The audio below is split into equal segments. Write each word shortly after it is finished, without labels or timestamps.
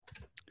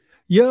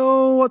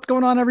Yo, what's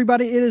going on,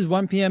 everybody? It is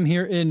 1 p.m.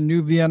 here in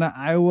New Vienna,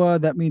 Iowa.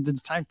 That means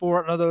it's time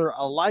for another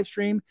live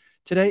stream.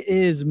 Today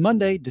is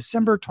Monday,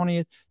 December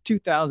 20th,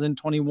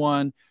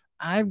 2021.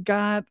 I've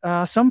got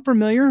some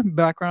familiar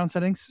background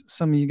settings.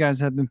 Some of you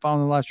guys have been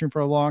following the live stream for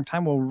a long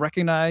time will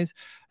recognize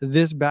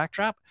this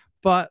backdrop,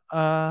 but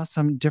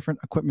some different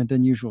equipment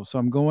than usual. So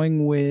I'm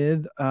going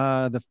with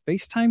the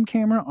FaceTime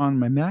camera on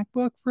my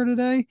MacBook for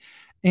today,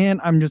 and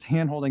I'm just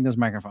hand holding this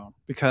microphone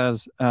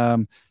because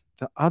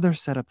the other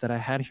setup that I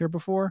had here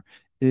before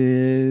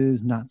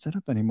is not set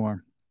up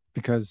anymore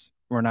because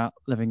we're not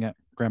living at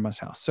grandma's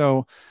house.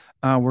 So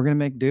we're going to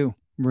make do.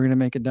 We're going to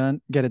make it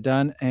done, get it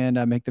done,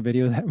 and make the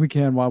video that we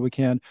can while we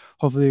can.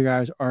 Hopefully you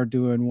guys are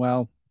doing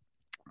well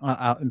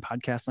out in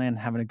podcast land,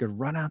 having a good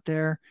run out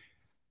there.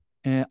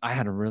 And I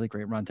had a really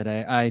great run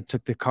today. I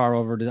took the car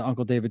over to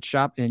Uncle David's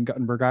shop in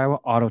Guttenberg, Iowa,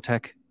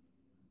 Autotech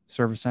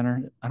Service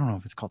Center. I don't know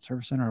if it's called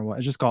Service Center or what.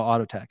 It's just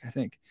called Autotech, I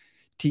think.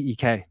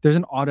 TEK. There's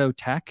an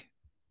Autotech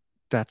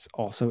that's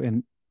also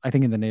in, I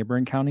think, in the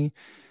neighboring county,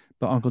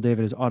 but Uncle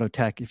David is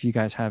Autotech. If you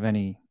guys have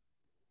any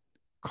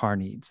car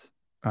needs,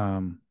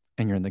 and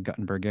you're in the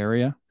Guttenberg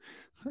area,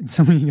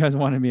 some of you guys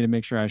wanted me to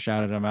make sure I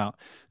shouted him out.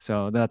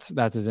 So that's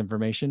his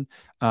information.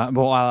 But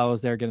while I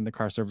was there getting the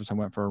car service, I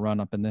went for a run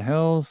up in the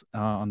hills,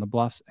 on the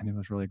bluffs, and it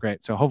was really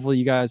great. So hopefully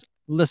you guys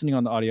listening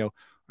on the audio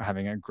are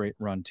having a great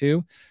run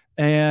too.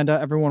 And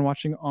everyone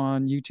watching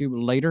on YouTube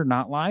later,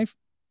 not live,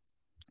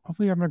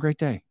 hopefully you're having a great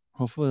day.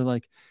 Hopefully,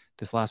 like,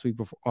 this last week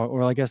before,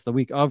 or I guess the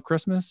week of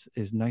Christmas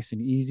is nice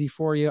and easy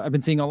for you. I've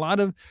been seeing a lot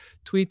of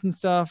tweets and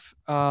stuff,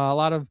 a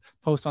lot of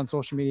posts on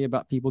social media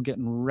about people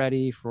getting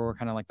ready for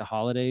kind of like the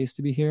holidays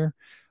to be here.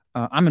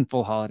 I'm in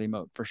full holiday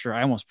mode for sure.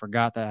 I almost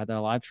forgot that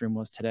the live stream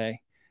was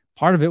today.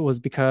 Part of it was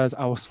because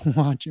I was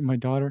watching my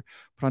daughter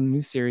put on a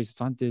new series.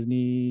 It's on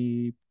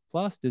Disney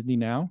Plus, Disney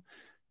Now.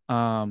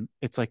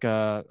 It's like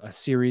a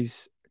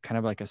series, kind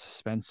of like a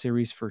suspense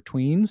series for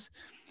tweens.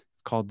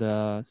 Called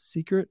The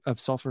Secret of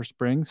Sulphur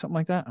Springs, something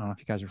like that. I don't know if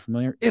you guys are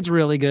familiar. It's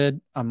really good.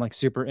 I'm like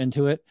super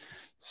into it.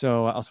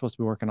 So I was supposed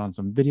to be working on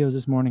some videos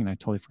this morning and I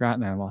totally forgot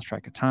and I lost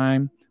track of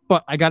time,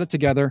 but I got it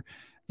together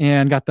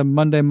and got the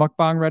Monday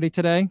mukbang ready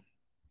today.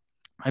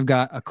 I've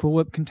got a Cool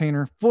Whip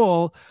container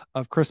full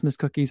of Christmas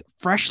cookies,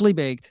 freshly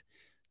baked.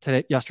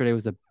 Yesterday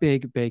was a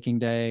big baking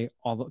day.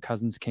 All the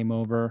cousins came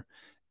over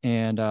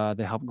and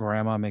they helped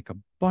grandma make a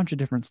bunch of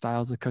different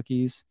styles of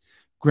cookies.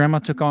 Grandma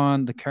took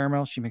on the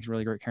caramel. She makes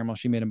really great caramel.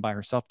 She made them by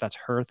herself. That's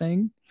her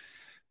thing.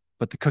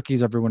 But the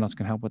cookies, everyone else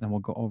can help with, and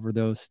we'll go over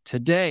those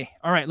today.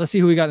 All right, let's see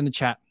who we got in the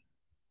chat.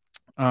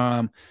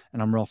 And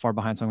I'm real far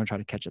behind, so I'm going to try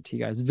to catch up to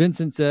you guys.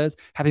 Vincent says,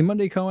 happy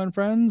Monday, Cohen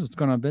friends. What's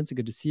going on, Vincent?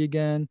 Good to see you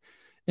again.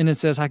 And it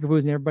says, hi,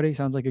 Caboose and everybody.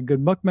 Sounds like a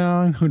good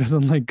mukbang. Who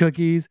doesn't like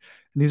cookies?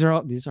 And these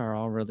are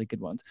all really good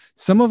ones.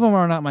 Some of them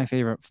are not my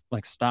favorite,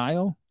 like,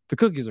 style. The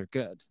cookies are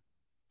good.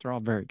 They're all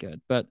very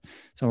good, but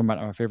some of them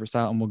are my favorite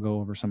style, and we'll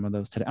go over some of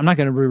those today. I'm not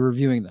going to be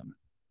reviewing them.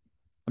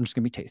 I'm just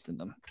going to be tasting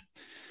them.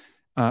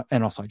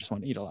 And also, I just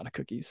want to eat a lot of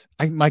cookies.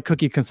 My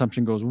cookie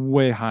consumption goes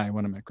way high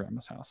when I'm at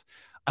grandma's house.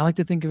 I like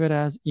to think of it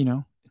as,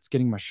 it's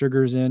getting my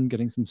sugars in,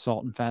 getting some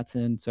salt and fats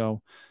in.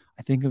 So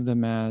I think of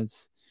them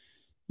as,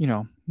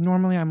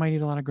 normally I might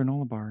eat a lot of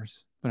granola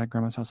bars, but at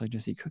grandma's house, I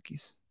just eat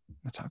cookies.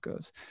 That's how it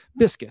goes.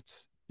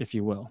 Biscuits, if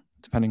you will,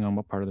 depending on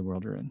what part of the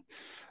world you're in.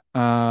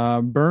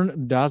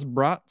 Bernd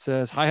Dasbrat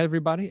says, hi,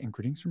 everybody, and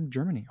greetings from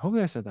Germany.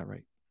 Hopefully I said that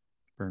right,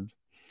 Bernd.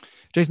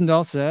 Jason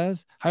Dahl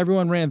says, hi,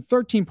 everyone. Ran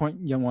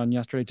 13.1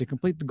 yesterday to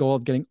complete the goal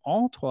of getting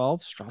all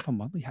 12 Strava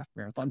monthly half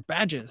marathon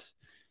badges.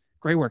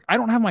 Great work. I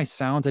don't have my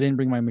sounds. I didn't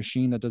bring my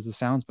machine that does the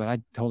sounds, but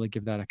I'd totally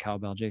give that a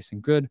cowbell, Jason.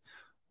 Good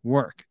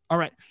work. All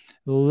right,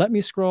 let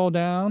me scroll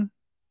down.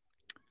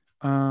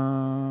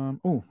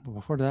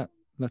 Before that,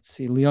 let's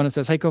see. Leona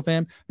says, hey,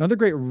 co-fam. Another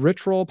great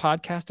Rich Roll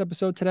podcast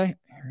episode today.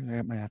 I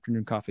got my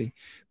afternoon coffee,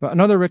 but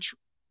another Rich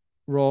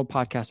Roll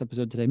podcast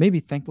episode today.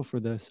 Maybe thankful for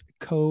this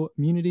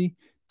community.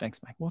 Thanks,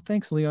 Mike. Well,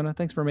 thanks, Leona.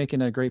 Thanks for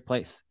making it a great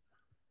place.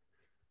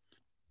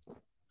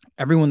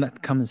 Everyone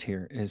that comes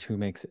here is who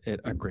makes it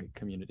a great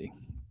community.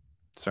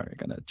 Sorry, I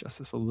got to adjust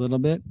this a little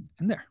bit.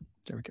 And there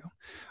we go. All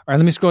right,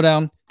 let me scroll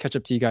down, catch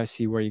up to you guys,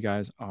 see where you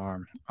guys are.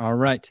 All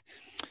right.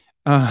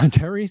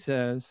 Terry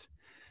says,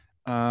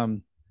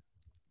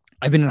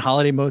 I've been in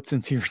holiday mode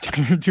since he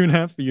retired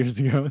 2.5 years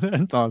ago.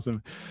 That's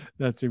awesome.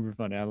 That's super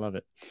funny. I love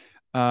it.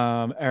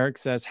 Eric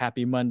says,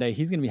 happy Monday.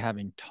 He's going to be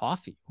having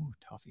toffee. Ooh,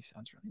 toffee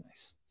sounds really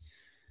nice.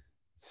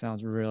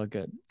 Sounds real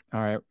good. All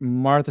right.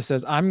 Martha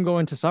says, I'm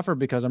going to suffer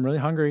because I'm really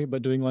hungry,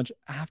 but doing lunch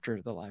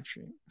after the live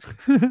stream.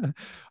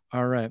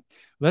 All right.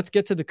 Let's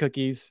get to the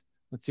cookies.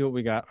 Let's see what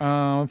we got.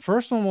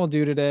 First one we'll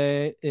do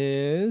today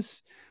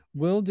is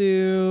we'll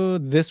do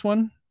this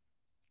one.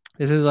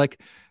 This is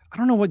like, I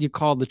don't know what you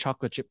call the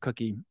chocolate chip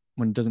cookie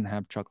when it doesn't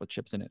have chocolate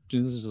chips in it.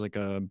 This is like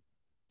a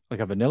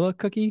vanilla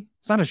cookie.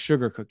 It's not a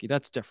sugar cookie.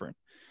 That's different.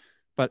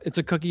 But it's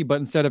a cookie, but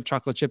instead of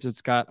chocolate chips,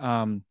 it's got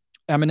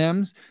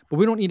M&Ms. But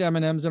we don't eat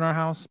M&Ms in our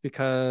house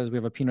because we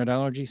have a peanut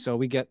allergy. So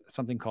we get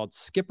something called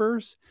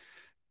Skippers.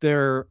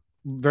 They're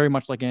very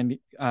much like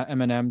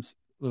M&Ms,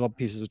 little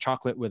pieces of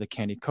chocolate with a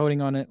candy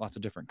coating on it, lots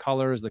of different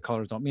colors. The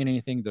colors don't mean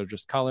anything. They're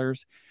just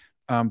colors.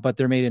 But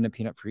they're made in a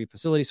peanut-free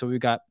facility. So we've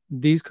got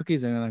these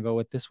cookies, and I'm going to go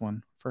with this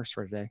one first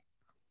for today.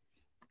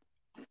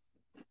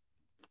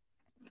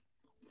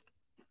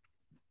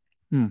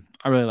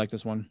 I really like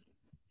this one.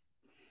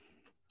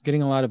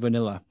 Getting a lot of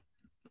vanilla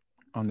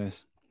on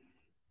this.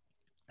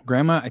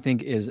 Grandma, I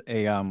think, is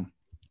a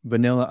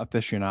vanilla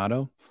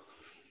aficionado.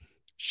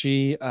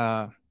 She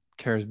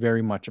cares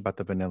very much about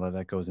the vanilla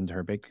that goes into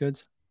her baked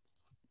goods.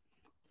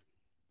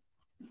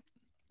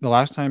 The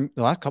last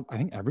couple, I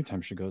think every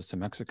time she goes to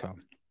Mexico,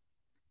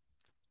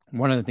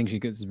 one of the things she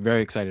gets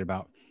very excited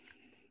about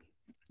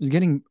is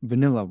getting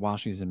vanilla while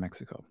she's in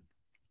Mexico.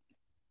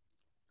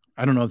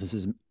 I don't know if this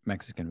is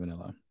Mexican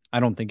vanilla. I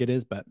don't think it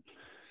is, but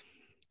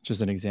it's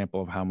just an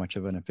example of how much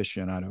of an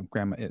aficionado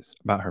Grandma is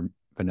about her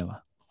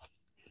vanilla.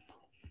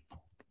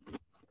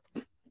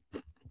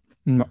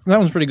 That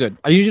one's pretty good.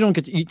 I usually don't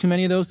get to eat too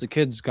many of those. The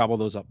kids gobble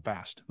those up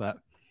fast, but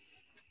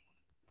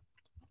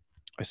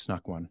I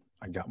snuck one.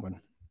 I got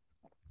one.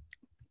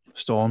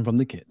 Stolen from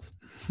the kids.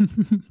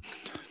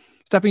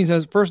 Stephanie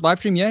says, first live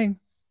stream, yay.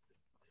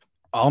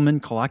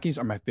 Almond Kalakis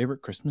are my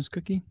favorite Christmas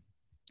cookie.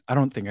 I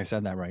don't think I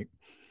said that right.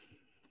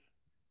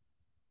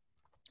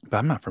 But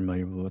I'm not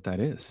familiar with what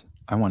that is.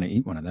 I want to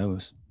eat one of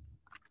those.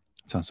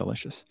 It sounds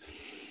delicious.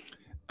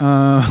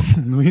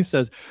 Louise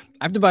says,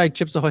 I have to buy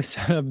Chips Ahoy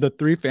set of the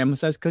 3 family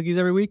size cookies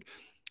every week.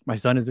 My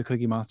son is a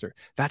cookie monster.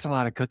 That's a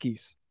lot of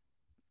cookies.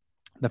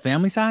 The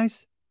family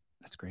size?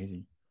 That's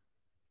crazy.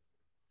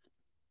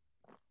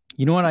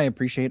 You know what I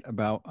appreciate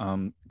about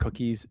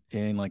cookies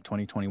in like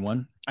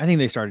 2021? I think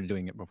they started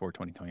doing it before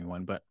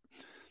 2021, but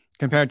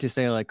compared to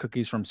say like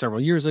cookies from several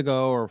years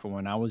ago or from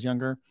when I was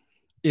younger,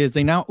 is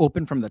they now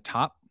open from the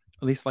top,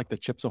 at least like the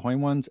Chips Ahoy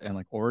ones and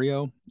like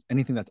Oreo,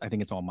 anything that's, I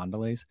think it's all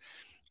Mondelez,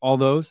 all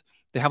those,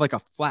 they have like a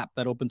flap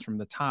that opens from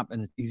the top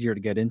and it's easier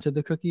to get into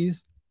the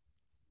cookies.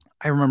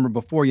 I remember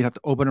before you'd have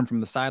to open them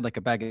from the side like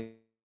a bag of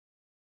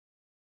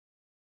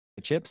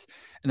chips,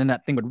 and then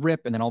that thing would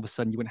rip, and then all of a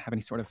sudden you wouldn't have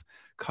any sort of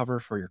cover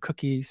for your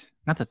cookies.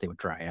 Not that they would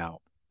dry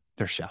out.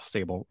 They're shelf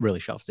stable, really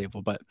shelf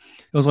stable, but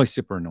it was always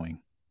super annoying.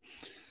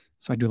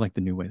 So I do like the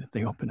new way that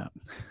they open up.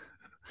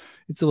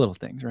 It's the little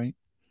things, right?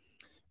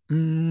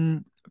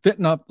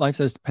 Fitting Up Life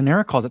says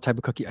Panera calls that type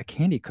of cookie a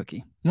candy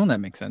cookie. Well, that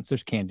makes sense.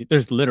 There's candy.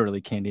 There's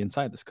literally candy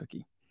inside this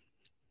cookie.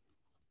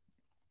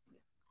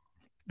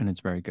 And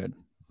it's very good.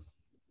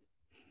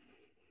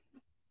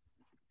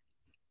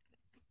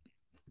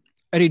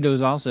 Eddie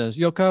Dozal says,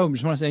 Yoko,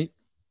 just want to say,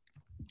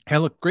 hey, I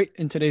look great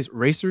in today's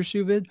racer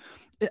shoe vid.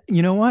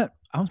 You know what?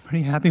 I was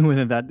pretty happy with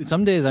it. That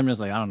some days I'm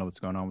just like, I don't know what's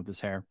going on with this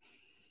hair.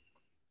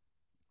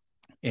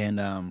 And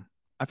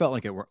I felt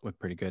like it looked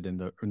pretty good in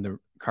the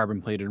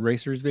carbon plated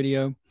racers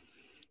video.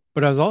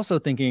 But I was also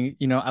thinking,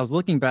 I was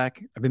looking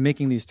back. I've been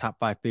making these top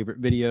 5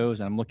 favorite videos,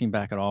 and I'm looking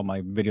back at all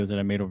my videos that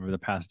I made over the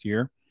past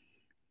year.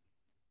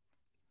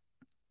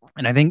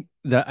 And I think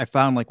that I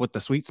found like what the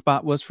sweet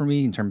spot was for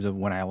me in terms of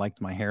when I liked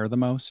my hair the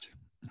most,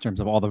 in terms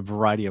of all the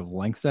variety of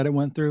lengths that it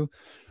went through.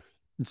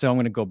 And so I'm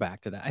going to go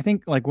back to that. I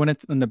think like when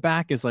it's in the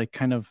back is like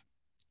kind of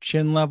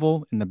chin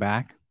level in the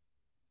back.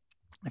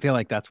 I feel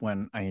like that's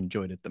when I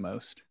enjoyed it the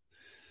most.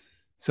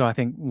 So I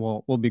think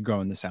we'll be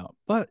growing this out.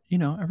 But,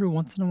 every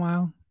once in a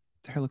while,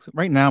 the hair looks,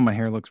 right now my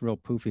hair looks real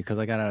poofy because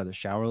I got out of the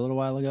shower a little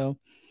while ago.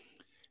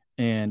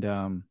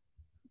 And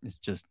it's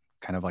just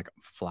kind of like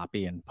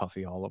floppy and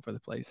puffy all over the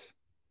place.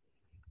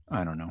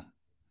 I don't know.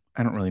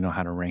 I don't really know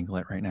how to wrangle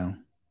it right now.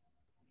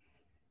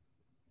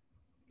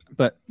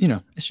 But,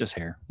 it's just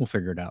hair. We'll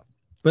figure it out.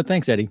 But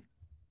thanks, Eddie.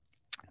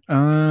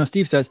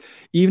 Steve says,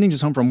 evening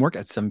just home from work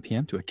at 7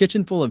 p.m. to a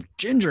kitchen full of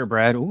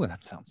gingerbread. Oh,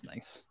 that sounds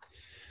nice.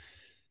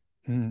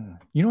 You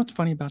know what's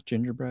funny about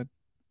gingerbread?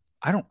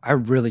 I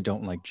really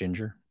don't like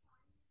ginger.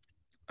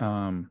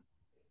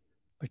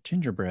 But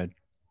gingerbread,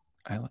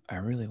 I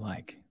really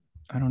like.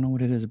 I don't know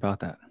what it is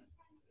about that.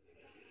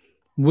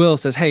 Will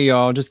says, hey,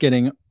 y'all, just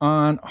getting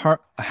on. A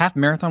half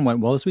marathon went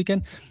well this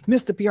weekend.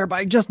 Missed the PR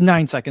by just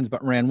 9 seconds,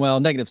 but ran well.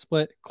 Negative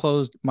split.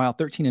 Closed mile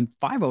 13 in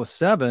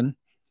 5:07.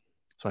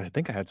 So I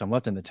think I had some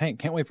left in the tank.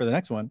 Can't wait for the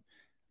next one.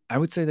 I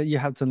would say that you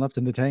have some left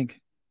in the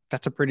tank.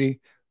 That's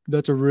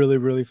a really,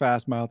 really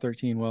fast mile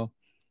 13. Well,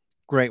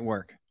 great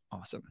work.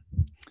 Awesome.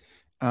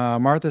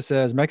 Martha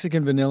says,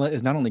 Mexican vanilla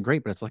is not only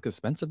great, but it's like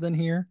expensive than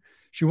here.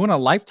 She won a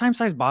lifetime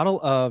size bottle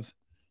of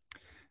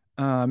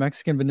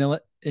Mexican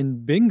vanilla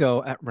in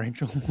bingo at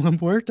Rancho La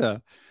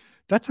Puerta.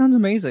 That sounds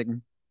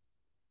amazing.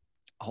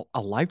 A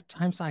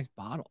lifetime size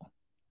bottle.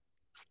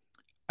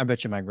 I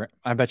bet you my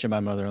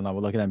mother-in-law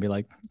would look at that and be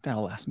like,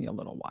 that'll last me a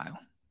little while.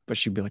 But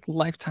she'd be like,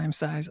 lifetime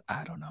size?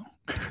 I don't know.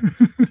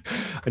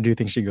 I do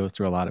think she goes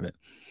through a lot of it.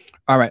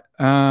 All right.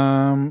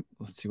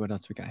 Let's see what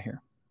else we got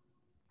here.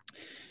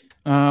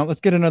 Let's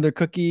get another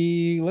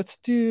cookie. I'm going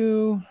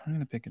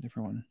to pick a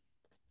different one.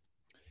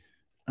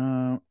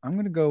 I'm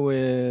going to go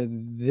with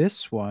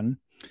this one.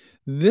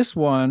 This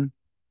one,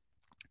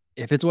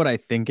 if it's what I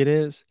think it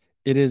is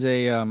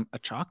a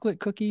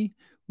chocolate cookie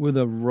with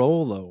a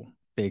Rolo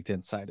baked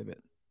inside of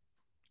it.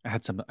 I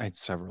had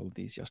several of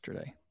these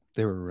yesterday.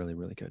 They were really,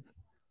 really good.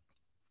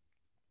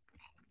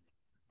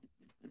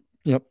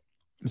 Yep.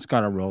 It's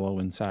got a Rolo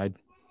inside.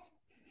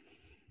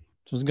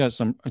 So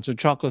it's a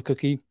chocolate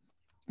cookie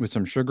with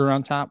some sugar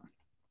on top.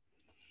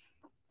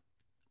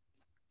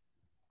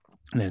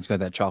 And then it's got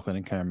that chocolate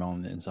and caramel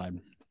on the inside.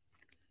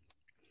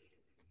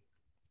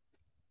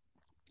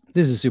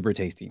 This is super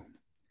tasty.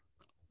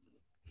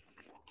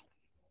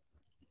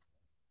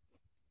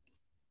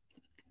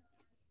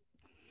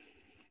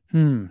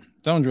 That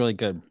one's really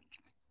good.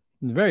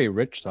 Very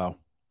rich though.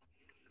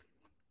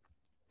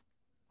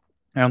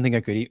 I don't think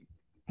I could eat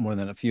more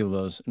than a few of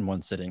those in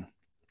one sitting.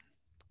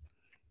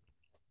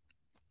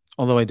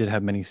 Although I did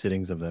have many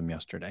sittings of them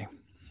yesterday.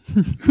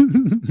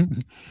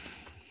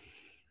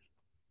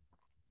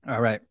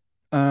 All right.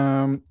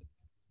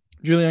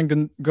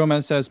 Julian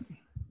Gomez says,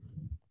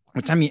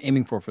 what time are you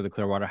aiming for the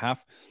Clearwater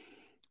half?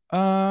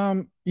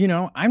 I'm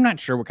not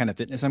sure what kind of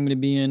fitness I'm going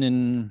to be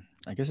in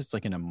I guess it's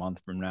like in a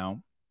month from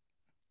now.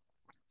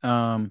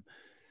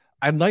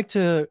 I'd like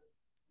to,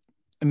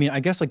 I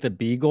guess like the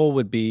B goal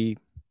would be,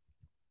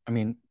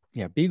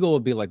 B goal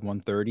would be like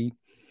 130.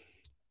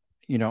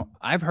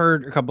 I've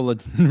heard a couple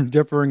of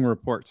differing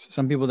reports.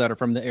 Some people that are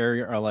from the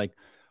area are like,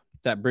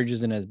 that bridge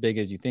isn't as big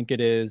as you think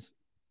it is.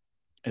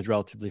 It's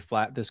relatively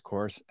flat this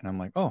course. And I'm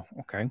like, oh,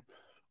 okay.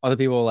 Other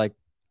people are like,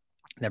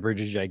 that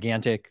bridge is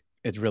gigantic.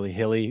 It's really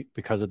hilly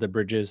because of the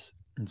bridges.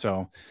 And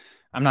so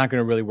I'm not going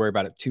to really worry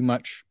about it too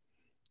much.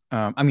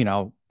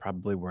 I'll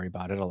probably worry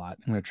about it a lot.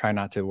 I'm going to try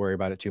not to worry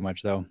about it too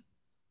much, though.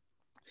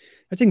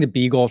 I think the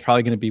B goal is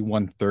probably going to be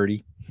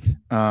 130.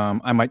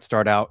 I might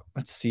start out.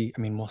 Let's see.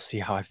 We'll see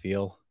how I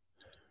feel.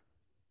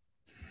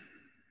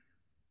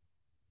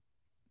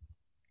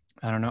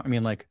 I don't know.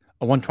 Like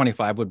a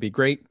 125 would be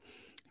great.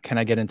 Can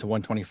I get into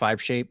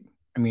 125 shape?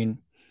 I'm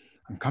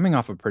coming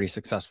off a pretty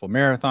successful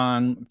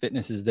marathon.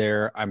 Fitness is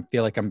there. I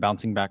feel like I'm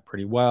bouncing back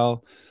pretty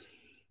well.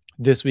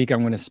 This week, I'm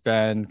going to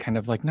spend kind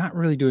of like not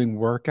really doing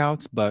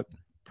workouts, but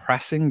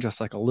pressing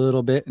just like a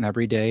little bit and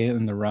every day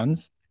in the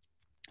runs.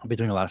 I'll be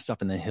doing a lot of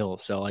stuff in the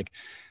hills. So like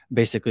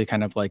basically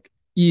kind of like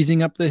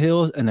easing up the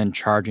hills and then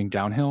charging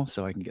downhill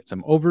so I can get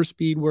some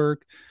overspeed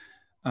work.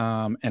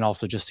 And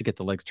also just to get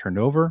the legs turned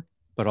over,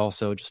 but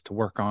also just to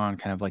work on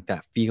kind of like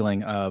that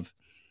feeling of,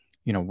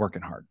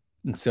 working hard.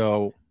 And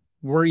so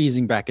we're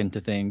easing back into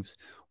things.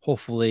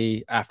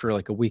 Hopefully after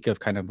like a week of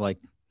kind of like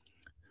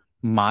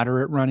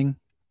moderate running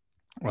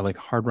or like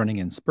hard running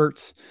in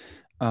spurts,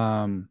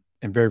 and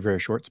very, very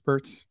short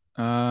spurts,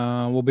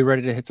 we'll be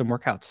ready to hit some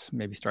workouts,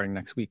 maybe starting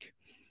next week.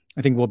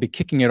 I think we'll be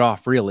kicking it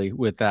off really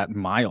with that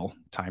mile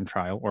time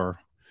trial or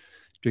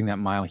doing that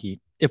mile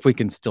heat if we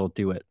can still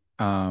do it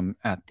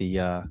at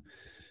the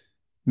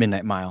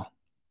Midnight Mile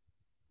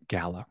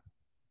Gala.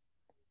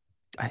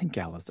 I think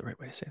gala is the right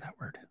way to say that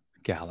word.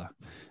 Gala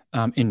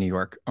in New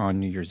York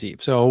on New Year's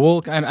Eve. So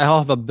I'll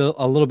have a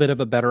little bit of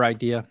a better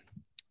idea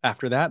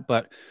after that.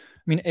 But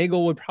a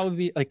goal would probably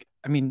be like,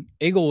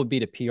 a goal would be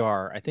to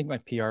PR. I think my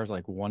PR is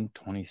like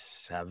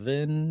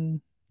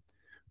 127,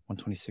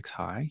 126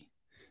 high.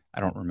 I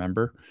don't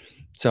remember.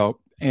 So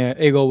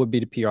A goal would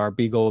be to PR.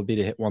 B goal would be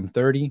to hit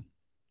 130.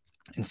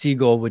 And C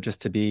goal would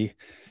just to be,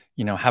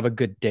 have a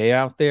good day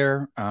out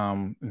there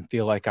and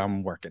feel like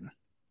I'm working.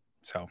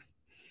 So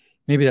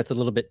maybe that's a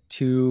little bit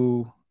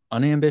too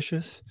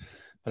unambitious,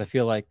 but I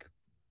feel like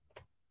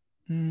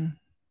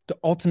the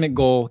ultimate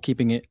goal,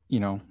 keeping it,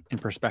 in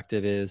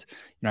perspective is,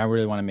 I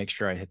really want to make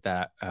sure I hit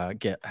that,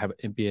 have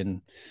it be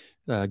in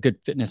good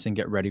fitness and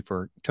get ready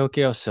for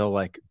Tokyo. So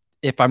like,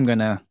 if I'm going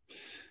to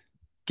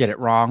get it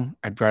wrong,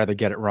 I'd rather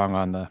get it wrong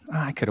on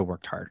I could have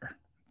worked harder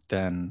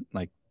than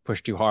like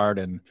push too hard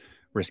and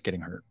risk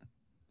getting hurt.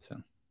 So,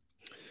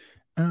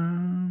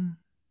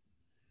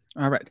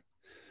 all right.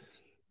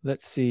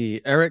 Let's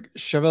see. Eric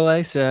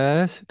Chevrolet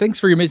says,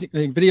 thanks for your amazing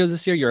videos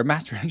this year. You're a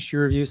master in shoe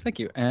reviews. Thank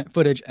you. And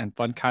footage and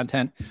fun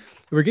content.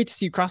 We're great to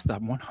see you cross the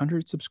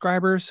 100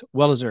 subscribers.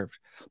 Well deserved.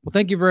 Well,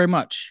 thank you very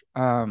much.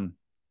 I'm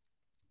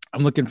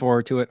looking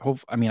forward to it.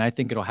 I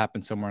think it'll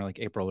happen somewhere like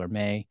April or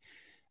May.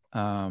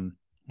 We'll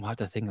have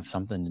to think of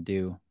something to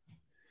do.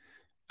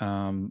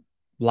 A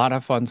lot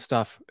of fun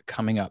stuff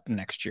coming up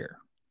next year.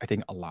 I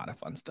think a lot of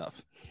fun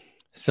stuff.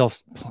 Still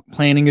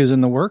planning is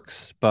in the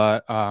works,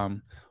 but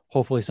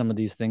hopefully some of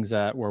these things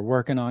that we're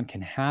working on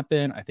can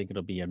happen. I think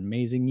it'll be an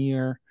amazing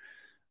year.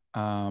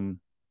 I'm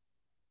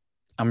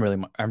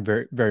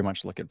very, very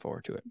much looking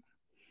forward to it.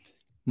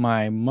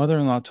 My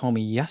mother-in-law told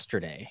me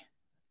yesterday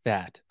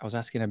that I was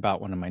asking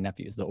about one of my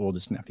nephews, the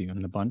oldest nephew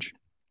in the bunch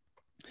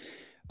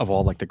of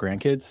all like the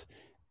grandkids.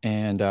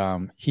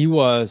 And he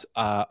was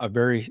a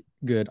very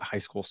good high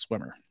school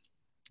swimmer,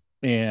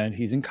 and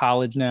he's in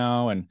college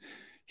now. And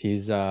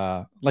he's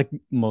like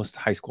most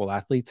high school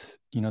athletes,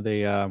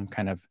 they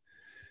kind of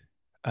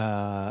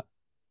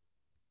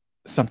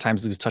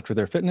sometimes lose touch with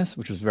their fitness,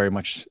 which was very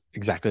much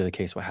exactly the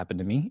case what happened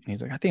to me. And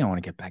he's like, I think I want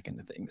to get back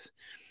into things.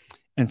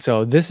 And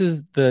so this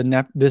is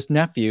this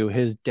nephew,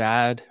 his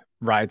dad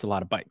rides a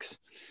lot of bikes.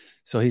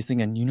 So he's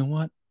thinking, you know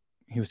what?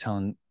 He was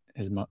telling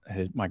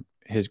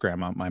his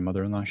grandma, my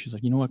mother-in-law, she's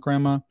like, you know what,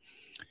 grandma?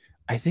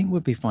 I think what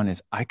would be fun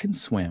is I can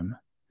swim,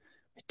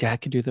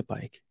 dad can do the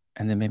bike,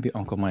 and then maybe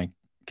Uncle Mike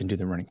can do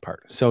the running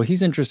part. So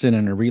he's interested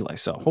in a relay.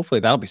 So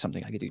hopefully that'll be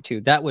something I could do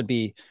too. That would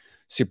be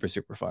super,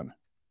 super fun.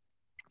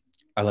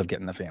 I love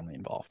getting the family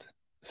involved.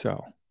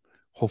 So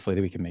hopefully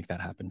we can make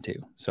that happen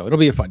too. So it'll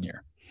be a fun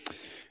year.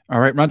 All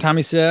right. Ron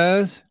Tommy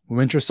says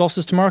winter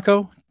solstice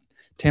tomorrow.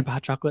 Tampa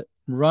hot chocolate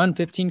run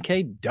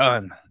 15K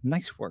done.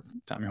 Nice work,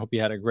 Tommy. Hope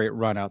you had a great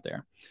run out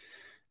there.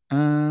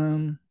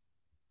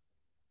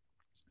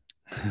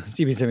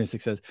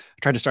 CB76 says, I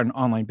tried to start an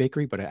online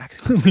bakery, but I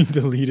accidentally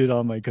deleted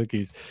all my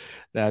cookies.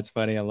 That's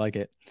funny. I like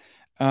it.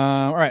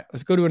 All right,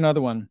 let's go to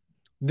another one.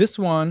 This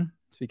one,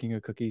 speaking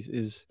of cookies,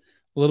 is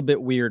a little bit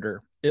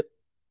weirder.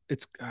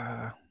 It's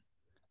I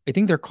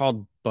think they're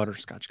called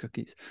butterscotch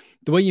cookies.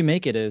 The way you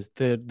make it is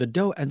the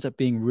dough ends up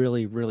being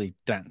really, really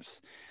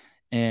dense,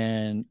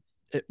 and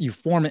you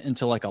form it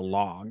into like a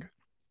log,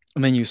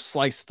 and then you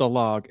slice the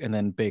log and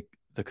then bake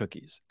the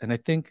cookies. And I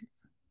think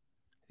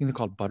they're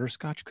called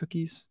butterscotch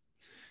cookies.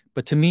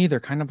 But to me, they're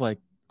kind of like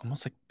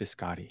almost like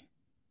biscotti.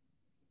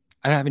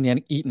 I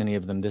haven't eaten any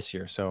of them this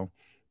year, so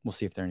we'll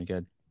see if they're any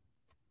good.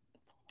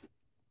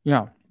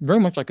 Yeah,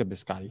 very much like a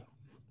biscotti.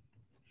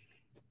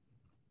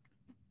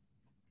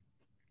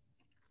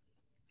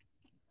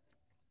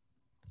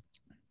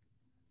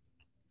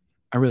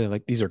 I really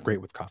like these. Are great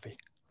with coffee.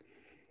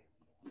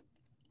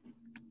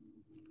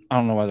 I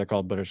don't know why they're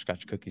called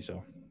butterscotch cookies,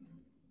 though.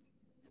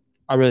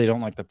 I really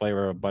don't like the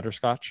flavor of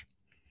butterscotch.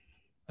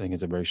 I think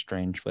it's a very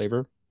strange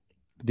flavor.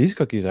 But these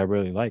cookies I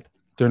really like.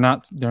 They're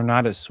not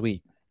as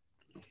sweet.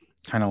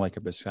 Kind of like a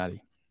biscotti.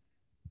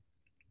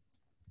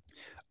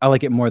 I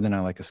like it more than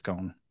I like a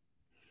scone.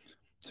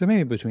 So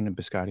maybe between a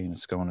biscotti and a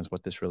scone is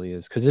what this really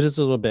is, because it is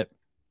a little bit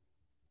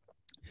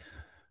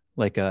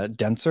like a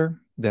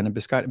denser than a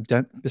biscotti.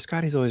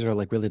 Biscottis always are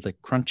like really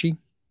like crunchy,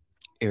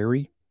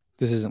 airy.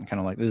 This isn't kind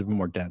of like, this is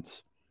more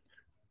dense.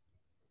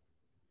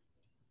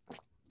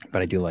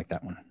 But I do like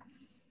that one.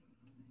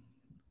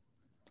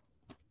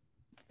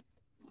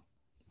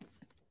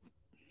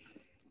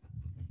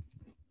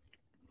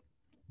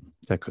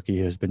 That cookie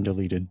has been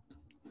deleted.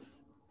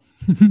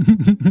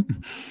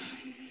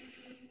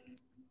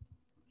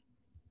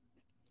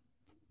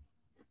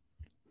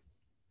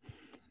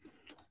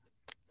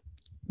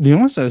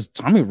 Leon says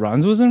Tommy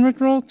Runs was in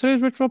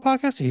today's Rich Roll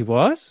podcast. He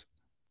was?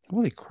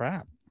 Holy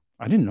crap.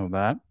 I didn't know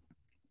that.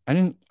 I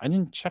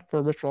didn't check for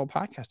a Rich Roll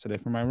podcast today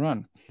for my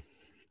run.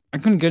 I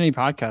couldn't get any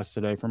podcasts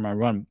today for my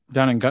run.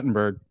 Down in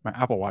Guttenberg, my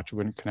Apple Watch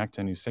wouldn't connect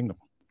to any signal.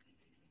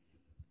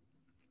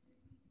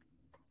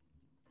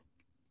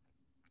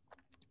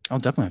 I'll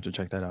definitely have to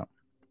check that out.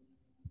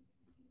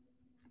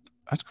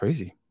 That's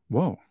crazy.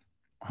 Whoa.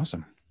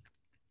 Awesome.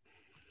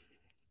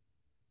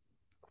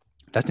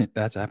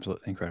 That's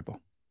absolutely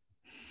incredible.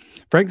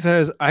 Frank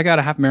says, I got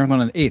a half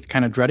marathon on the 8th,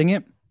 kind of dreading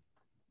it.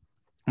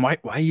 Why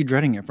are you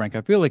dreading it, Frank?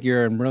 I feel like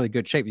you're in really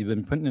good shape. You've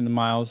been putting in the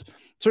miles.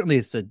 Certainly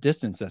it's the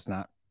distance that's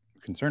not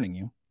concerning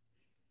you.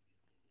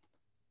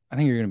 I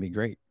think you're going to be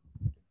great.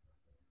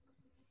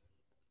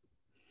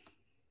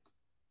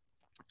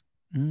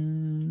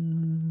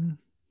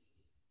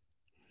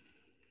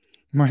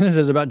 Martha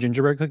says about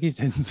gingerbread cookies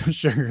and some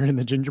sugar in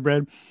the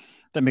gingerbread.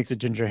 That makes a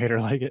ginger hater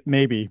like it.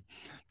 Maybe.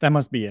 That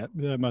must be it.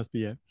 You know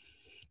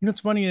what's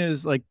funny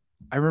is, like,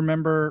 I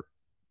remember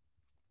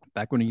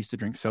back when I used to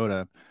drink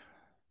soda.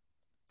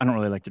 I don't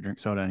really like to drink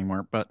soda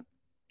anymore, but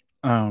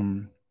back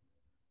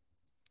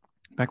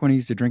when I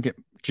used to drink it,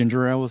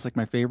 ginger ale was like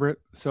my favorite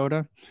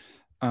soda,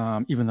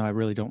 even though I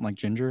really don't like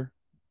ginger.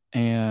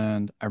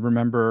 And I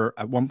remember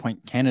at one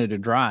point, Canada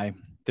Dry,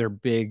 their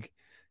big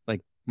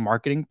like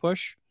marketing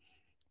push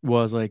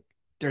was like,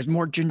 there's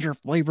more ginger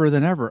flavor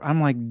than ever.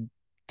 I'm like,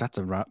 that's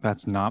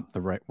not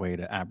the right way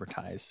to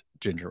advertise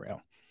ginger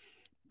ale.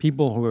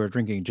 People who are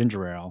drinking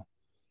ginger ale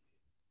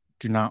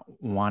do not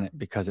want it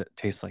because it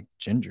tastes like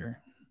ginger.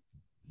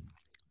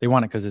 They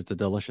want it because it's a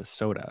delicious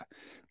soda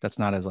that's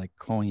not as like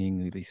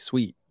cloyingly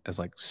sweet as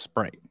like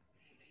Sprite.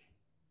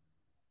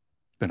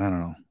 But I don't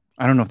know.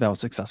 I don't know if that was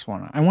successful or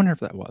not. I wonder if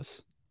that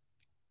was.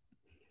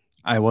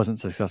 I wasn't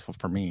successful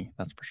for me,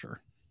 that's for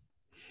sure.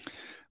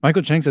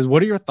 Michael Chang says,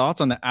 what are your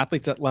thoughts on the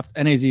athletes that left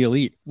NAZ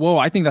Elite? Whoa,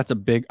 I think that's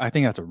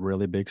a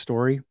really big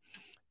story.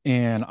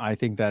 And I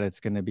think that it's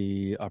going to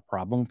be a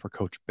problem for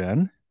Coach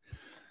Ben,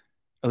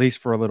 at least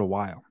for a little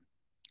while.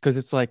 Because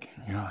it's like,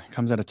 it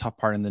comes at a tough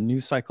part in the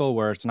news cycle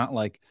where it's not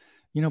like,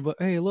 but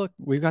hey, look,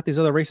 we've got these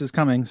other races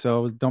coming,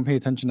 so don't pay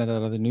attention to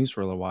that other news for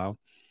a little while.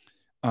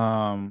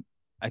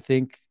 I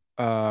think,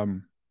 I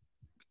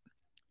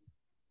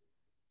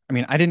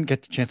didn't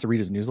get the chance to read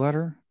his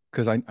newsletter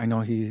because I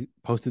know he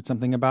posted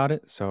something about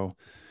it. So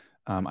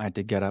I had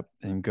to get up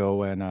and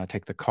go and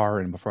take the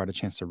car in before I had a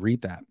chance to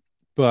read that.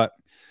 But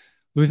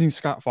losing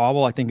Scott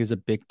Fauble, I think, is a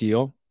big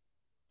deal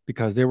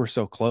because they were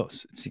so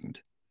close, it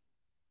seemed.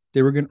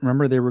 They were going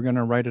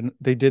to write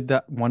they did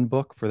that one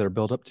book for their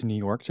build up to New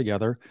York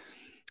together.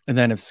 And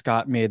then if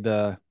Scott made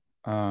the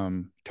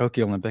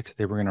Tokyo Olympics,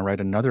 they were going to write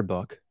another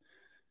book.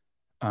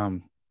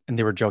 And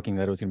they were joking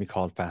that it was going to be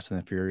called Fast and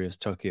the Furious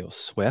Tokyo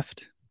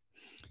Swift.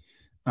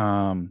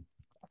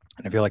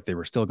 And I feel like they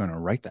were still going to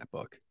write that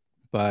book,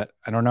 but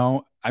I don't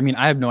know. I mean,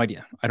 I have no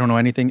idea. I don't know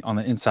anything on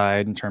the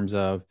inside in terms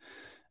of,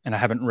 and I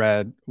haven't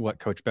read what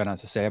Coach Ben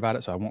has to say about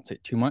it, so I won't say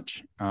too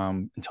much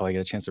until I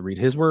get a chance to read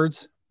his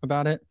words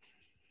about it.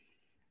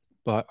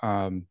 But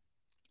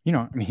you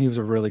know, I mean, he was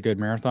a really good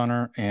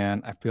marathoner,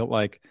 and I feel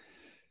like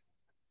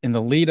in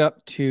the lead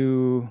up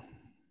to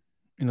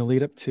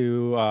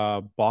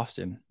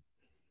Boston,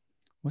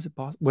 was it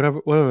Boston?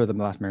 Whatever the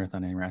last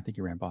marathon he ran, I think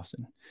he ran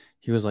Boston.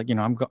 He was like, you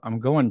know, I'm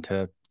going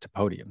to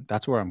podium.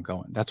 That's where I'm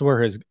going. That's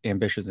where his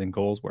ambitions and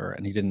goals were,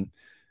 and he didn't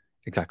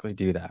exactly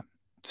do that.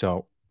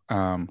 So,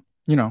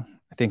 you know,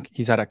 I think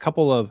he's had a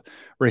couple of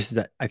races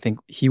that I think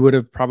he would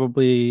have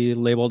probably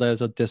labeled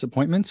as a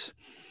disappointments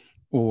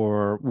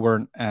or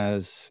weren't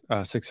as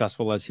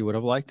successful as he would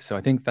have liked. So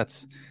I think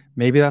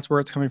maybe that's where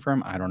it's coming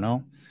from. I don't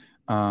know.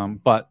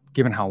 But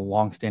given how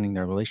long-standing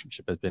their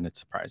relationship has been, it's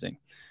surprising.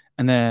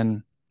 And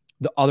then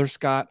the other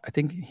Scott, I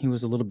think he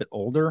was a little bit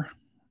older,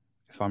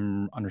 if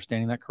I'm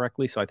understanding that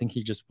correctly. So I think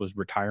he just was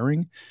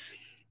retiring,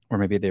 or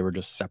maybe they were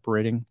just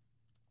separating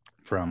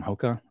from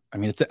Hoka. I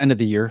mean, it's the end of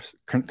the year.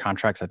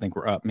 Contracts, I think,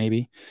 were up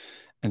maybe.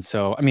 And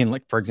so, I mean,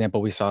 like, for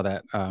example, we saw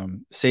that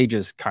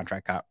Sage's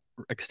contract got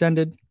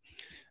extended,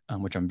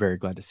 which I'm very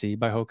glad to see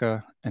by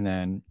Hoka. And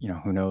then, you know,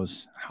 who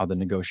knows how the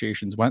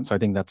negotiations went. So I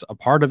think that's a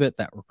part of it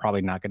that we're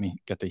probably not going to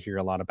get to hear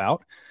a lot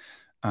about.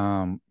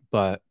 And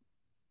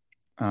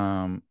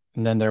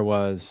then there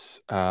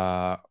was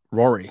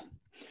Rory.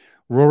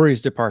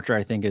 Rory's departure,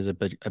 I think, is a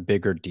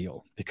bigger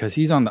deal because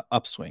he's on the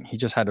upswing. He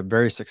just had a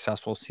very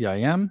successful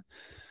CIM,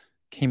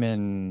 came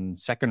in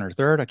second or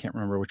third. I can't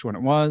remember which one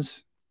it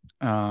was.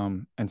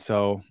 And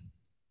so,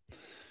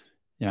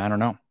 you know, I don't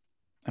know.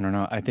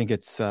 I think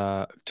it's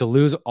to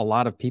lose a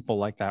lot of people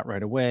like that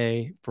right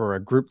away for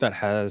a group that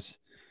has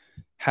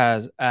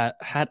had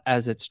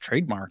as its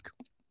trademark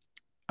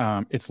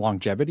its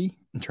longevity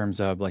in terms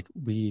of like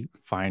we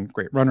find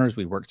great runners,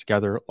 we work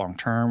together long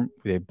term,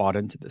 they bought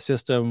into the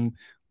system,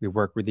 we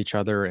work with each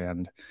other,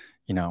 and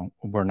you know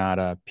we're not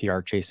a PR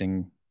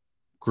chasing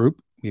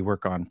group. We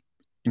work on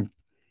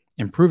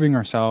improving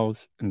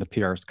ourselves, and the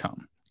PRs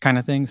come kind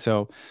of thing.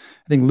 So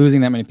I think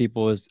losing that many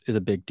people is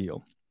a big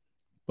deal.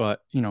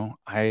 But you know,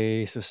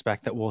 I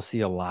suspect that we'll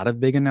see a lot of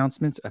big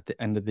announcements at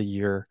the end of the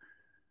year.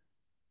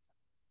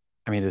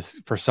 I mean,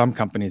 for some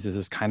companies, this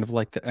is kind of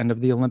like the end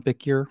of the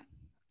Olympic year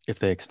if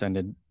they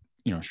extended,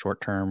 you know, short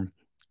term,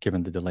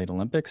 given the delayed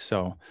Olympics.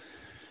 So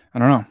I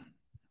don't know.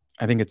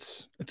 I think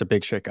it's a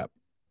big shakeup.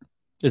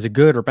 Is it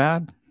good or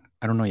bad?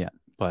 I don't know yet,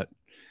 but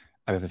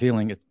I have a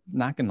feeling it's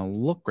not going to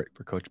look great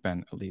for Coach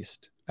Ben, at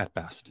least at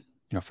best,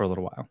 you know, for a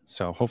little while.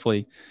 So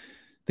hopefully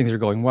things are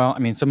going well. I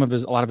mean, a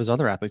lot of his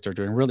other athletes are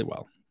doing really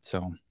well.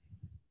 So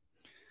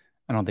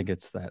I don't think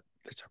it's a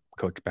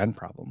Coach Ben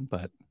problem,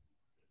 but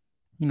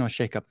you know, a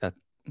shakeup that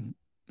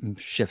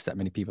shifts that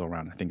many people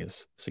around, I think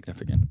is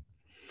significant.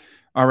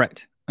 All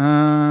right.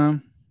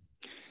 Kwok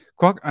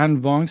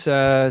An Vong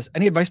says,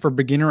 any advice for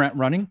beginner at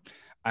running?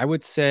 I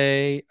would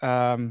say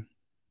in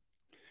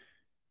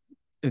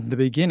the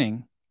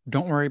beginning,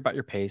 don't worry about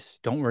your pace.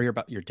 Don't worry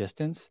about your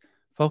distance.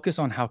 Focus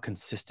on how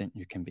consistent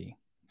you can be.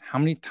 How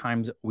many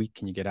times a week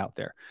can you get out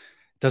there?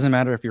 It doesn't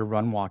matter if you're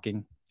run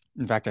walking.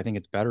 In fact, I think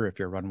it's better if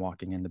you're run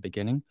walking in the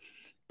beginning,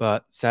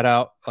 but set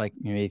out like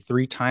maybe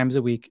 3 times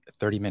a week,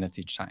 30 minutes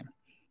each time,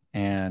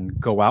 and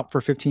go out for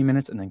 15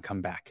 minutes and then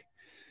come back.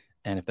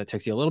 And if that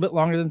takes you a little bit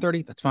longer than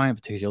 30, that's fine. If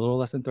it takes you a little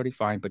less than 30,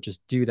 fine. But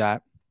just do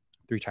that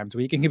 3 times a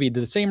week. It can be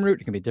the same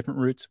route. It can be different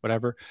routes,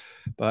 whatever.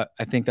 But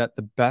I think that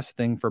the best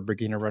thing for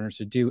beginner runners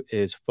to do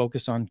is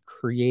focus on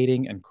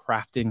creating and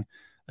crafting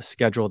a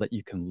schedule that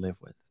you can live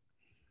with.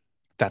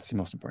 That's the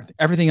most important thing.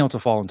 Everything else will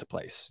fall into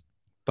place.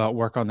 But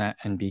work on that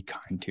and be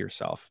kind to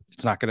yourself.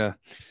 It's not going to,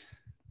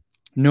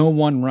 no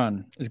one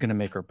run is going to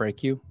make or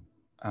break you.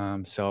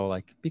 So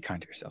like be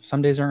kind to yourself.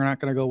 Some days are not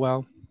going to go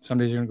well. Some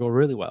days are going to go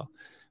really well.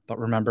 But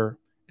remember,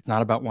 it's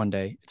not about one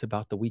day. It's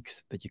about the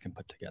weeks that you can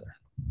put together.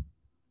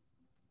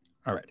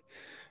 All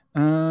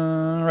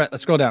right.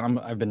 Let's scroll down.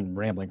 I've been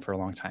rambling for a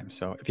long time.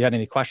 So if you had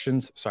any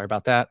questions, sorry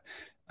about that.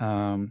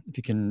 If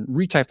you can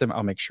retype them,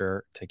 I'll make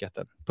sure to get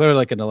them. Put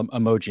like an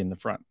emoji in the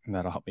front, and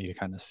that'll help me to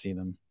kind of see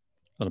them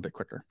a little bit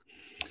quicker.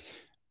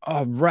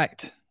 All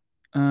right.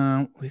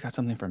 We got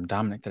something from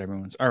Dominic that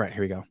everyone's. All right,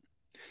 here we go.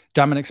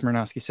 Dominic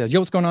Smirnowski says, yo,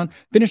 what's going on?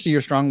 Finished the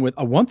year strong with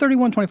a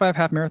 1:31:25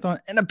 half marathon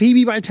and a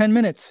PB by 10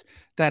 minutes.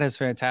 That is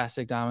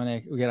fantastic,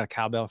 Dominic. We got a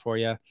cowbell for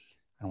you. I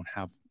don't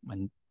have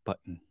my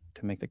button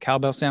to make the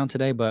cowbell sound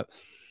today, but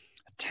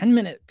a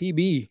 10-minute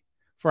PB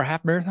for a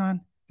half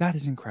marathon, that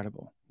is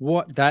incredible.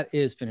 That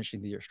is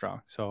finishing the year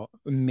strong. So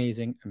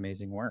amazing,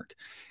 amazing work.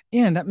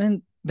 And that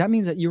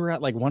means that you were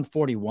at like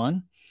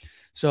 141.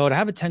 So to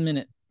have a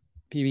 10-minute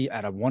PB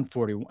at a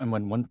 140, and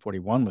when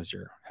 141 was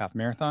your half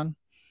marathon,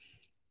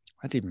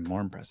 that's even more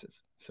impressive.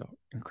 So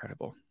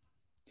incredible.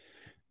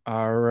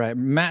 All right.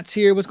 Matt's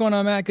here. What's going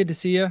on, Matt? Good to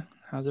see you.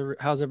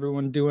 How's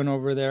everyone doing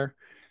over there?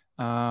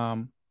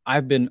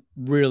 I've been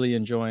really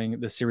enjoying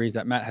the series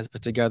that Matt has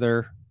put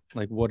together.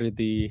 Like, what did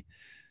the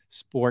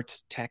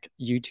sports tech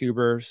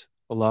YouTubers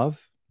love?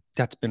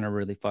 that's been a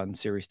really fun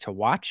series to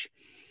watch.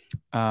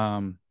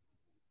 I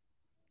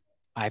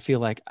feel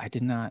like I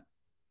did not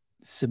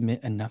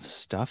submit enough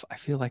stuff. I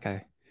feel like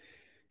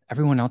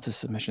everyone else's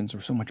submissions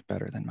were so much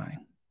better than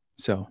mine.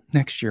 So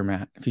next year,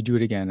 Matt, if you do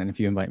it again and if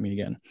you invite me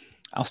again,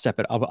 I'll step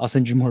it. I'll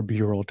send you more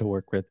B-roll to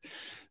work with.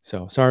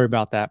 So sorry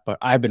about that, but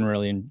I've been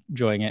really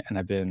enjoying it and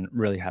I've been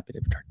really happy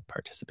to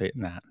participate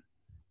in that.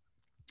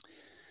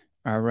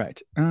 All right.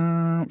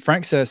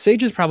 Frank says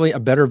Sage is probably a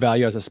better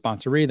value as a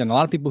sponsoree than a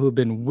lot of people who've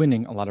been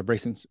winning a lot of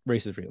races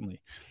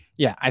recently.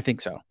 Yeah, I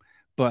think so.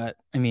 But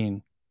I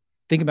mean,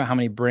 think about how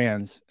many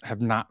brands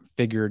have not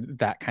figured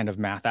that kind of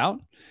math out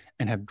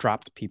and have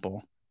dropped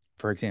people.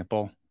 For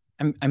example,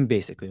 I'm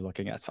basically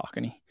looking at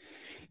Saucony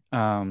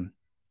and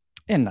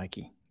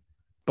Nike.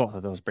 Both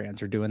of those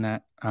brands are doing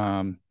that.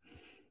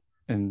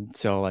 And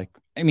so, like,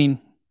 I mean,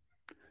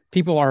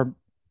 people are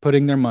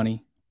putting their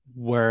money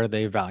where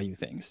they value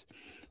things.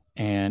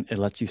 And it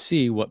lets you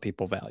see what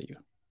people value.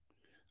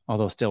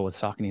 Although still with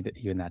Saucony,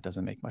 even that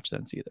doesn't make much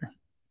sense either.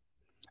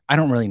 I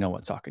don't really know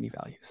what Saucony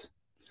values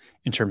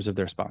in terms of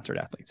their sponsored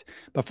athletes.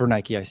 But for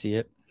Nike, I see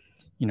it.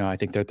 You know, I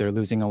think that they're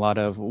losing a lot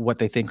of what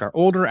they think are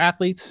older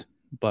athletes,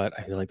 but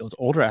I feel like those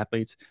older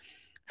athletes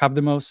have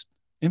the most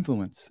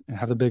influence and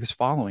have the biggest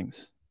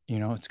followings. You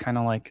know, it's kind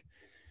of like,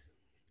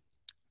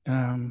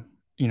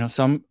 you know,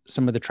 some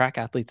of the track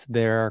athletes,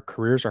 their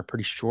careers are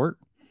pretty short.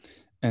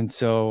 And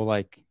so,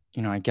 like,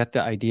 you know, I get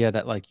the idea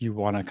that like you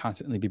want to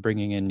constantly be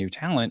bringing in new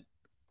talent,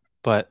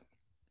 but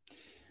at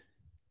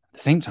the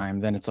same time,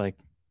 then it's like,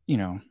 you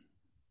know,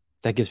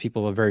 that gives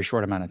people a very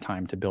short amount of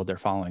time to build their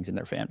followings and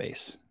their fan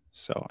base.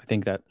 So I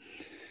think that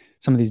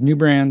some of these new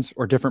brands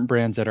or different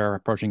brands that are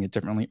approaching it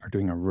differently are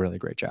doing a really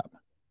great job.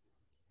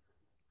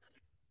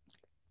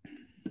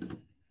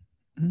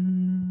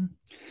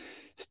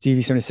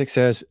 Stevie76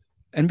 says,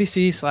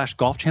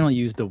 NBC/Golf Channel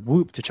used the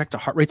Whoop to check the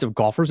heart rates of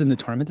golfers in the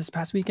tournament this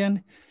past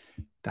weekend.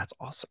 That's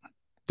awesome.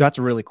 That's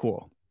really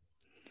cool.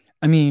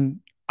 I mean,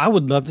 I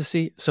would love to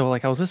see. So,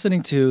 like, I was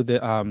listening to the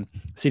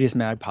CDS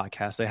Mag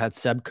podcast. They had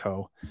Seb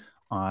Coe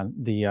on,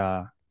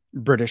 the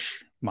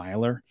British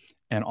miler,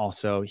 and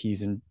also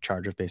he's in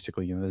charge of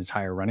basically, you know, the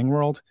entire running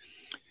world.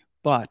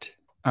 But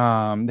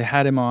they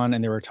had him on,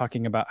 and they were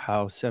talking about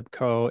how Seb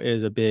Coe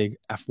is a big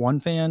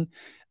F1 fan,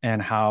 and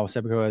how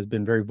Seb Coe has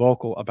been very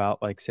vocal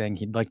about like saying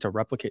he'd like to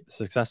replicate the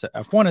success that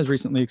F1 has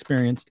recently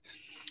experienced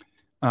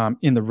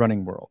in the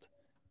running world.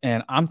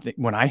 And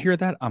when I hear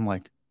that, I'm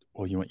like,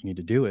 well, what you need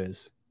to do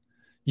is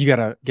you got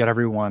to get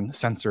everyone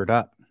censored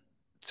up.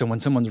 So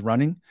when someone's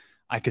running,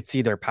 I could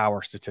see their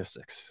power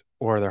statistics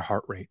or their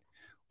heart rate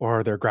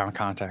or their ground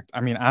contact.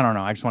 I mean, I don't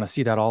know. I just want to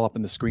see that all up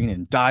in the screen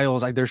and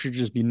dials. There should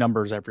just be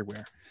numbers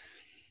everywhere.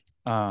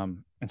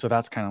 And so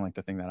that's kind of like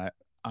the thing that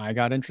I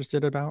got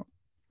interested about.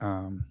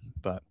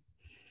 But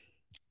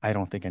I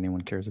don't think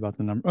anyone cares about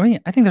the number. Oh yeah,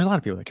 I think there's a lot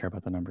of people that care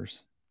about the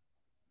numbers.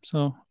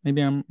 So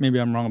maybe I'm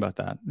wrong about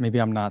that. Maybe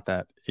I'm not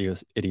that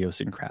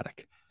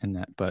idiosyncratic in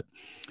that, but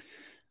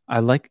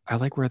I like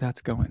where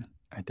that's going.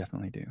 I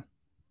definitely do.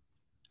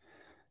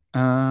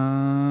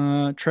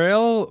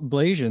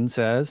 Trailblazion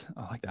says,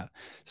 I like that.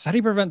 So how do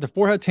you prevent the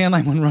forehead tan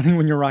line when running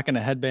when you're rocking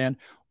a headband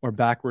or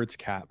backwards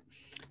cap?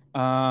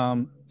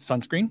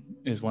 Sunscreen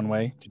is one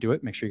way to do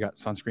it. Make sure you got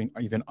sunscreen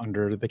even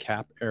under the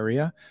cap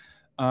area.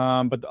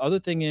 But the other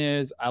thing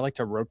is I like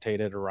to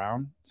rotate it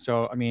around.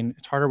 So, I mean,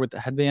 it's harder with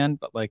the headband,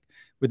 but like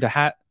with the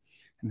hat,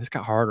 and this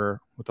got harder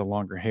with the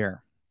longer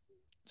hair.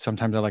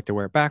 Sometimes I like to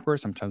wear it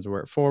backwards. Sometimes I wear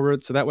it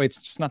forward. So that way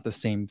it's just not the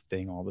same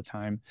thing all the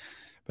time.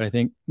 But I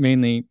think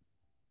mainly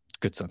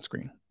good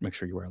sunscreen. Make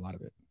sure you wear a lot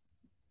of it.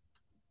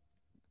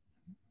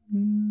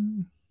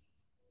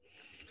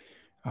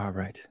 All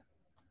right.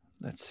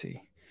 Let's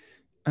see.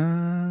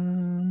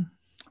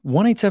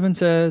 187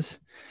 says,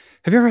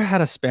 have you ever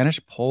had a Spanish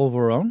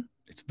polvorón?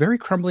 It's very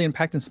crumbly and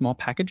packed in small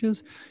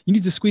packages. You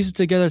need to squeeze it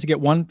together to get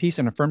one piece,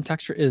 and a firm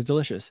texture. Is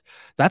delicious.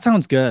 That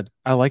sounds good.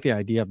 I like the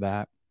idea of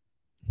that.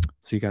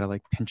 So you got to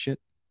like pinch it,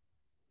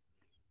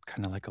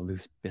 kind of like a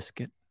loose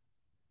biscuit,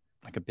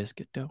 like a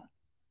biscuit dough.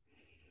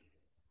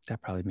 That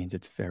probably means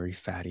it's very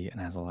fatty and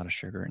has a lot of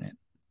sugar in it.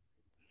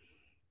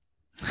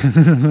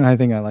 I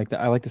think I like that.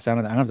 I like the sound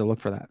of that. I don't have to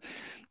look for that.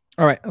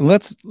 All right,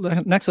 let's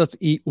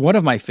eat one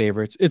of my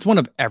favorites. It's one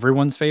of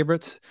everyone's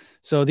favorites.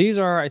 So these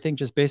are, I think,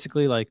 just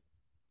basically like,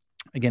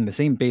 again, the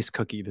same base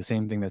cookie, the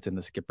same thing that's in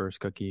the Skipper's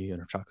cookie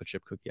or chocolate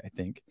chip cookie, I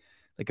think.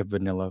 Like a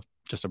vanilla,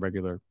 just a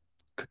regular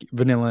cookie,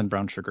 vanilla and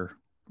brown sugar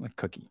like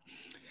cookie.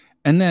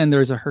 And then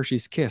there's a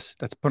Hershey's Kiss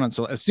that's put on.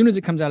 So as soon as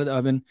it comes out of the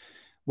oven,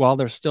 while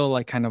they're still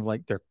like kind of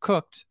like they're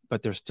cooked,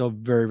 but they're still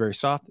very, very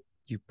soft,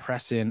 you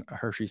press in a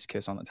Hershey's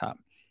Kiss on the top.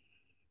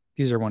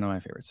 These are one of my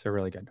favorites. They're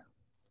really good.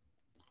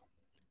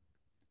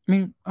 I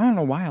mean, I don't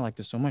know why I like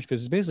this so much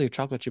because it's basically a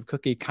chocolate chip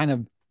cookie kind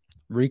of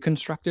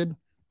reconstructed,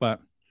 but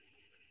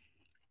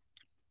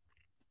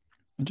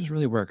it just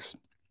really works.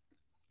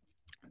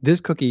 This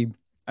cookie,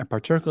 I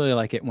particularly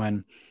like it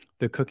when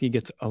the cookie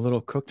gets a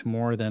little cooked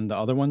more than the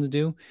other ones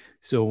do.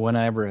 So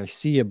whenever I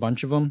see a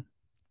bunch of them,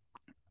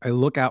 I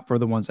look out for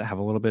the ones that have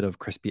a little bit of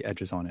crispy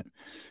edges on it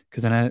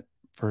because then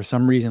for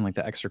some reason, like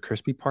the extra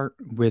crispy part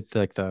with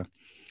like the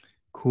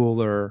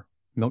cooler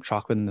milk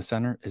chocolate in the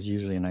center is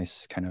usually a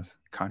nice kind of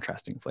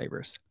contrasting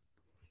flavors.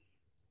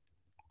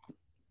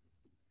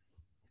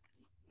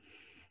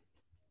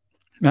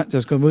 Matt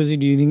Jessica Lizzie,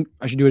 do you think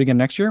I should do it again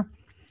next year?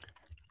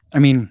 I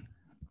mean,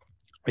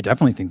 I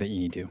definitely think that you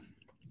need to.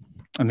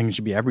 I think it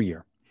should be every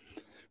year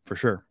for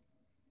sure.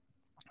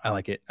 I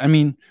like it. I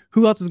mean,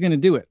 who else is going to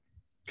do it?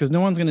 Because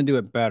no one's going to do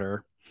it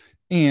better.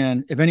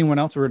 And if anyone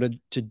else were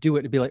to do it,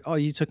 it'd be like, oh,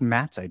 you took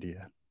Matt's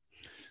idea.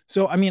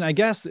 So, I mean, I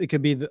guess it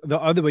could be the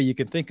other way you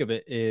could think of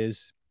it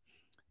is,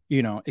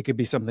 it could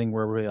be something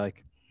where we're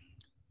like,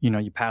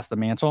 you pass the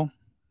mantle.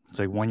 It's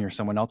like 1 year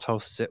someone else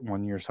hosts it,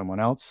 1 year someone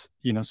else,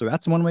 so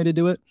that's one way to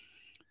do it.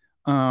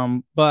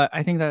 But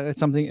I think that it's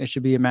something it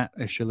should be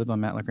it should live on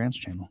Matt LeGrand's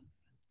channel.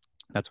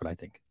 That's what I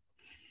think.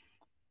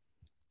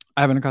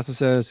 Ivan Acosta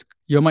says,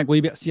 yo, Mike, will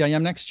you be at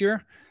CIM next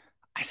year?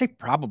 I say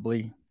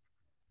probably.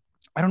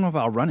 I don't know if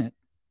I'll run it,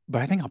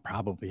 but I think I'll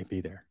probably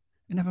be there.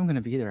 And if I'm going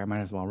to be there, I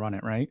might as well run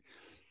it, right?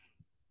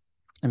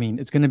 I mean,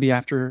 it's going to be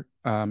after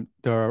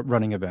the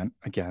running event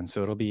again.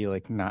 So it'll be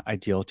like not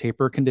ideal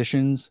taper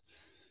conditions.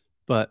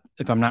 But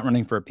if I'm not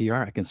running for a PR,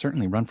 I can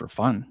certainly run for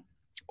fun.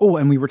 Oh,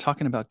 and we were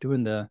talking about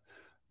doing the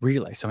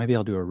relay. So maybe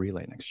I'll do a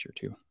relay next year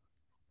too.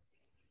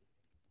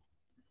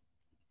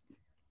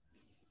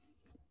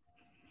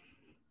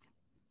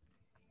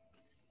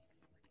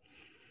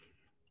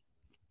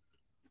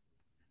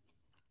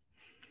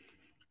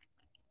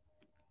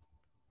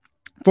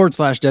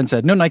 /Den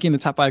said, no Nike in the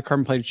top 5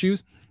 carbon plated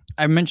shoes.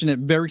 I mentioned it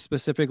very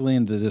specifically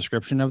in the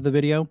description of the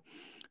video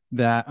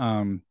that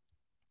I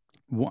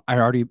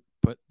already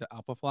put the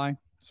Alpha Fly.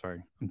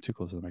 Sorry, I'm too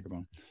close to the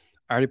microphone.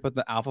 I already put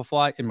the Alpha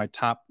Fly in my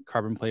top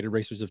carbon plated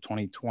racers of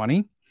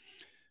 2020.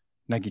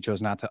 Nike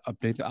chose not to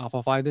update the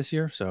Alpha Fly this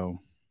year, so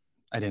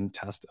I didn't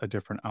test a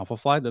different Alpha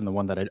Fly than the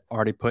one that I'd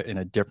already put in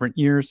a different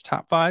year's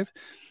top 5.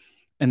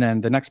 And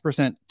then the next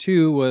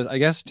 %2 was, I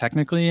guess,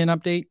 technically an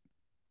update.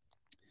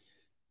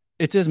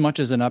 It's as much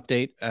as an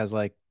update as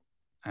like,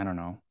 I don't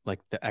know,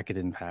 like the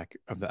Ekiden pack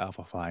of the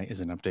Alpha Fly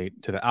is an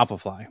update to the Alpha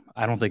Fly.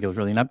 I don't think it was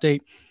really an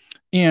update.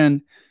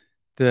 And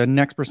the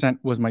next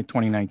 % was my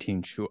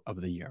 2019 shoe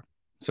of the year.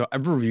 So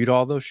I've reviewed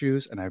all those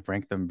shoes and I've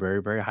ranked them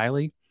very, very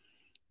highly.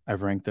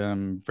 I've ranked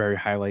them very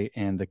highly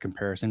in the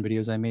comparison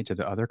videos I made to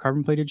the other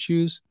carbon plated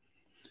shoes.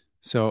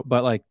 So,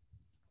 but like,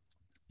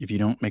 if you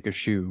don't make a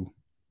shoe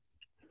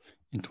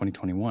in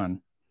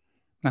 2021,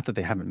 not that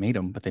they haven't made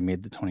them, but they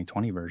made the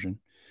 2020 version,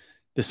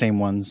 the same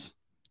ones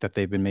that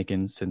they've been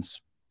making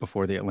since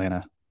before the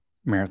Atlanta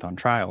Marathon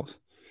trials.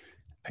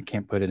 I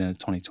can't put it in a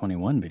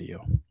 2021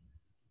 video.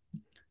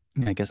 I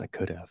mean, I guess I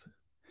could have,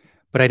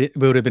 but it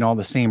would have been all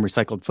the same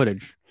recycled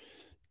footage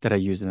that I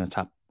used in the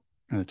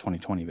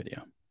 2020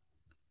 video.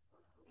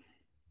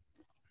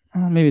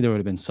 Maybe there would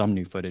have been some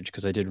new footage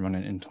because I did run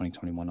it in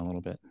 2021 a little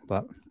bit,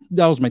 but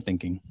that was my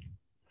thinking.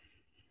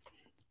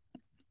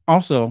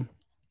 Also,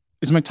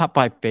 it's my top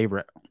 5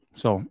 favorite.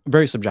 So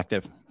very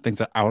subjective things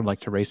that I would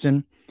like to race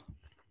in.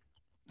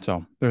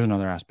 So there's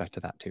another aspect to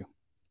that too.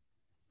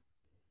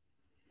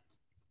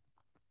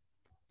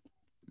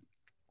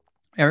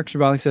 Eric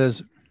Chevalier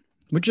says,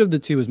 which of the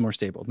two is more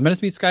stable, the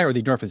Metaspeed Sky or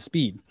the Endorphin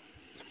Speed?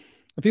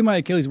 I feel my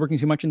Achilles working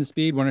too much in the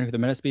speed. Wondering if the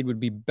Metaspeed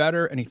would be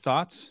better. Any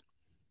thoughts?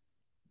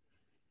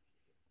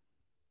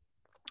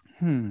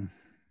 I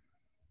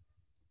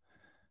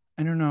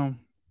don't know.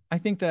 I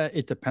think that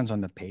it depends on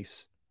the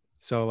pace.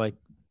 So like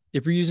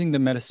if you're using the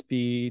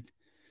Metaspeed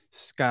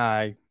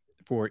Sky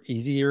for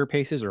easier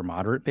paces or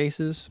moderate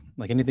paces,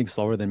 like anything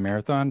slower than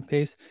marathon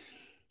pace,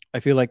 I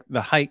feel like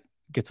the height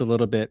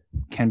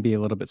can be a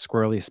little bit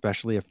squirrely,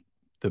 especially if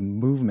the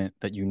movement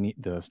that you need,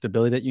 the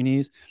stability that you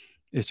need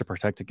is to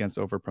protect against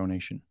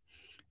overpronation.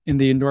 In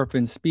the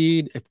Endorphin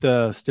Speed, if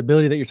the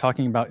stability that you're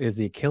talking about is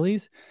the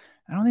Achilles,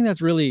 I don't think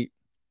that's really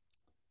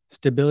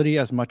stability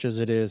as much as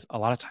it is. A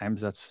lot of times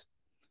that's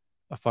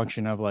a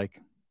function of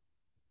like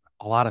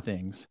a lot of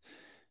things.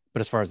 But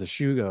as far as the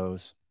shoe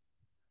goes,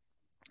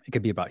 it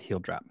could be about heel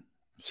drop.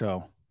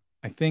 So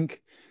I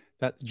think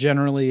that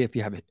generally if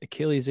you have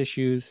Achilles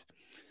issues,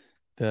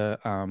 the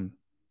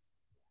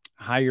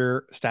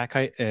higher stack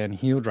height and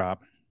heel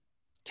drop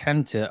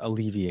tend to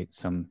alleviate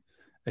some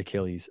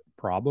Achilles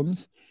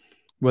problems,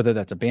 whether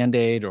that's a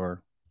Band-Aid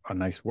or a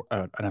nice,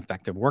 an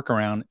effective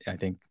workaround. I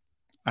think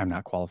I'm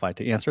not qualified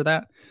to answer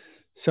that.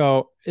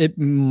 So it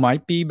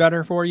might be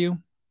better for you.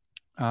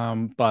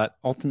 But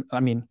ultimately, I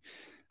mean,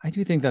 I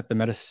do think that the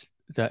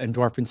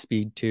Endorphin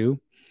Speed 2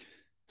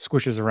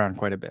 squishes around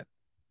quite a bit.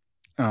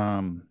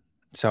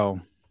 So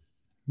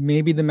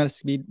maybe the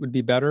Metaspeed would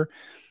be better,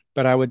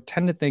 but I would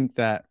tend to think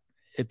that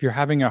if you're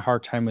having a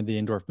hard time with the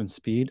Endorphin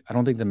Speed, I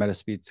don't think the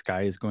Metaspeed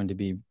Sky is going to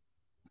be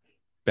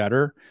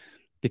better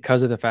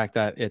because of the fact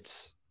that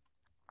it's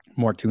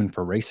more tuned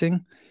for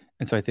racing.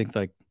 And so I think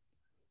like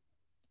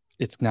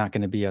it's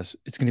going to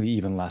be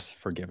even less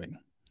forgiving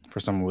for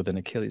someone with an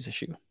Achilles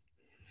issue.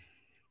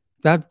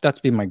 That's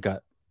been my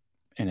gut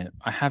in it.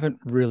 I haven't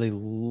really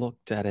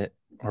looked at it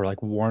or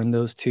like worn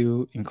those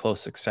two in close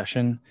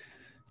succession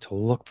to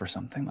look for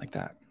something like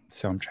that.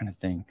 So I'm trying to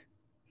think.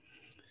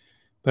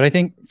 But I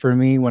think for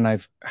me, when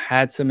I've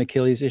had some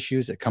Achilles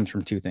issues, it comes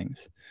from two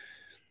things.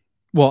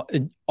 Well,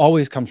 it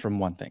always comes from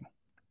one thing,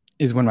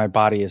 is when my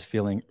body is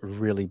feeling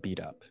really beat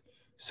up.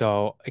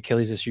 So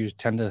Achilles issues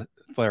tend to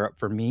flare up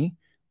for me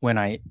when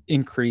I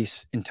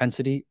increase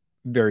intensity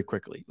very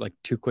quickly, like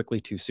too quickly,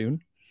 too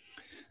soon.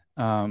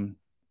 Um,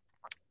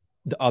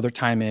 the other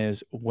time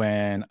is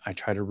when I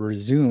try to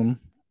resume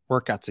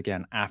workouts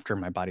again after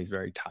my body's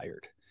very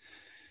tired.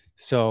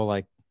 So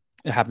like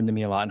it happened to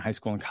me a lot in high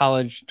school and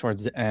college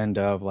towards the end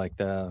of like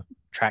the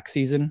track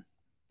season.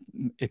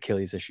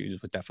 Achilles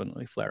issues would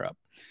definitely flare up.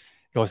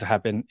 It also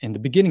happened in the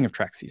beginning of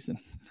track season.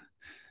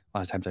 A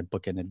lot of times I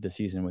bookended the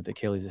season with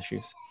Achilles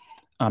issues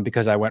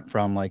because I went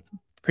from like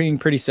being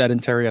pretty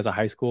sedentary as a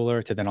high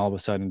schooler to then all of a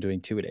sudden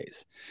doing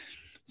 2-a-days.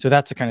 So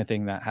that's the kind of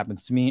thing that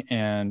happens to me,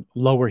 and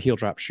lower heel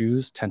drop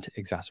shoes tend to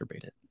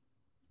exacerbate it.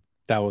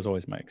 That was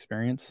always my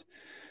experience.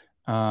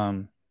 So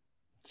I'm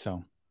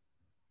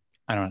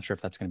not sure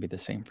if that's going to be the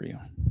same for you.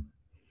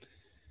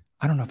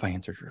 I don't know if I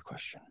answered your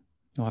question.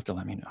 You'll have to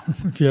let me know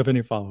if you have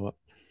any follow-up.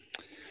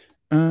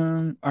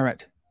 All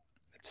right.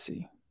 Let's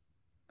see.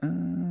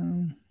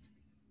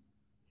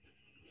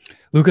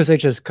 Lucas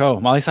HS Co.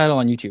 Molly Seidel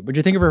on YouTube. What'd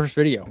you think of her first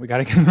video? We got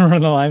to get her on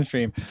the live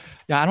stream.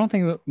 Yeah, I don't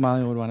think that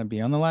Molly would want to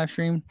be on the live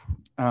stream.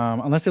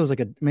 Unless it was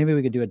like maybe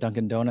we could do a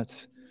Dunkin'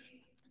 Donuts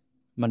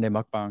Monday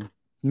mukbang.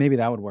 Maybe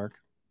that would work.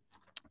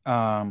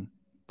 Yeah,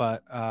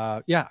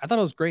 I thought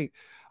it was great.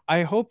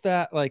 I hope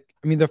that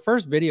the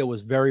first video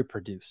was very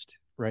produced,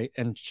 right?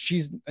 And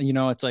she's,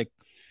 it's like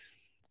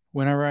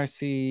whenever I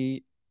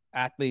see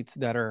athletes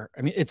that are,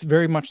 it's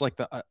very much like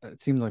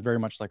it seems like very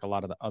much like a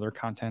lot of the other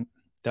content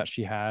that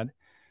she had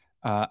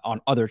on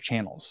other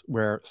channels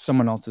where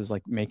someone else is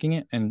like making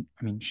it. And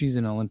she's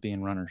an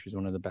Olympian runner. She's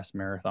one of the best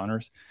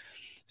marathoners.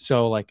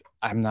 So like,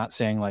 I'm not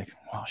saying like,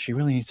 well, she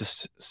really needs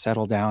to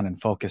settle down and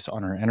focus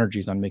on her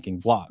energies on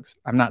making vlogs.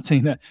 I'm not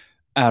saying that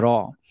at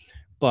all,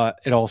 but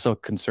it also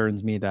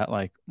concerns me that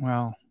like,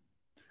 well,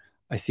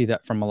 I see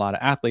that from a lot of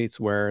athletes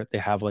where they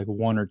have like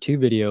 1 or 2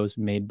 videos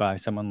made by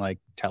someone like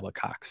Talbot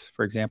Cox,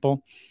 for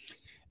example.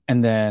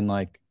 And then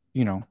like,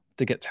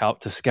 to get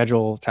to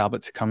schedule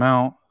Talbot to come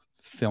out,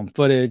 film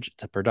footage,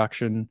 it's a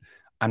production.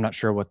 I'm not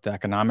sure what the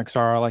economics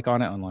are like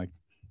on it, on like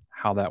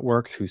how that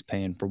works, who's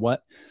paying for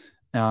what.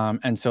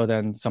 And so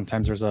then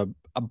sometimes there's a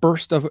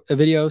burst of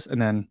videos and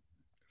then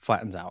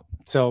flattens out.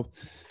 So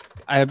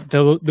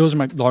those are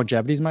my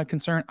longevity is my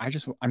concern.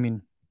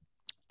 I'm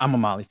a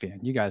Molly fan.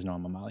 You guys know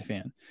I'm a Molly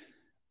fan.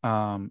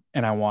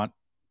 And I want,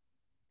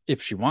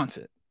 if she wants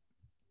it,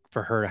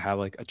 for her to have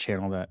like a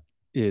channel that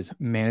is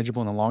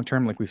manageable in the long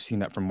term. Like we've seen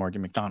that from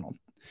Morgan McDonald,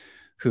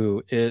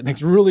 who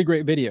makes really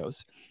great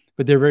videos,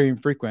 but they're very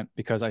infrequent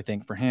because I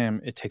think for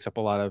him, it takes up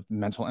a lot of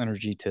mental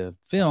energy to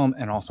film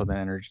and also the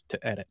energy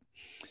to edit.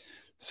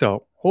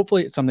 So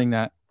hopefully it's something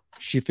that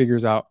she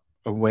figures out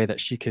a way that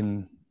she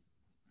can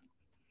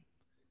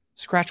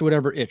scratch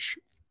whatever itch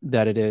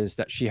that it is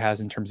that she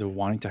has in terms of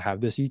wanting to have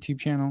this YouTube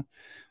channel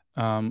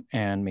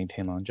and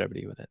maintain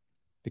longevity with it,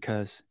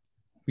 because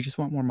we just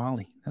want more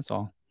Molly. That's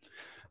all.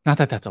 Not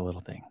that that's a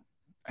little thing.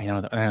 I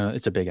know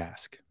it's a big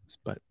ask,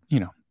 but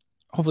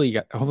hopefully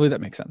that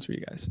makes sense for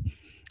you guys.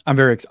 I'm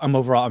very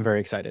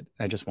excited.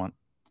 I just want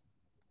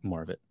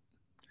more of it.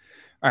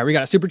 All right, we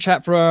got a super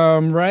chat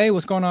from Ray.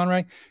 What's going on,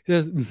 Ray? He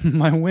says,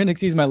 my win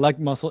exceeds my leg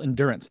muscle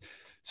endurance.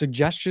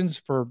 Suggestions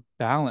for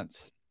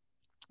balance.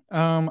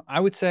 I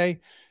would say,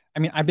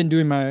 I've been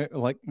doing my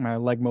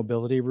leg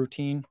mobility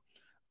routine.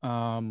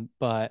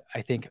 But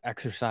I think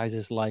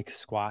exercises like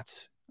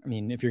squats,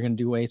 if you're going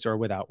to do weights or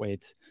without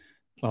weights,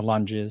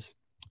 lunges,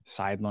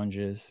 side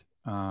lunges,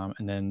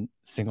 and then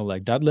single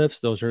leg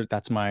deadlifts,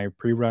 that's my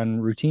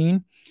pre-run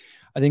routine.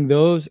 I think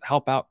those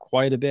help out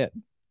quite a bit.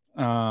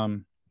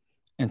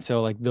 And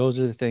so like, those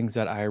are the things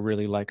that I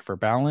really like for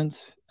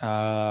balance.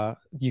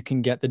 You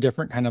can get the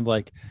different kind of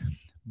like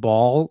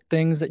ball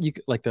things that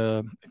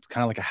it's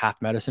kind of like a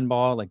half medicine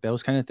ball, like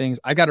those kind of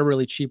things. I got a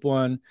really cheap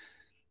one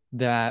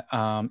that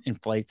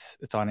inflates.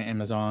 It's on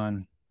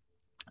Amazon.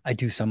 I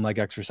do some leg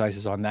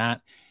exercises on that,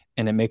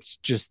 and it makes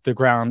just the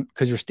ground,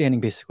 because you're standing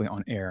basically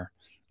on air,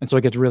 and so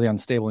it gets really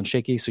unstable and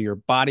shaky. So your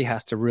body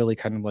has to really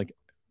kind of like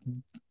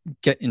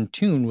get in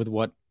tune with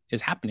what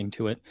is happening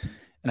to it,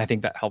 and I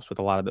think that helps with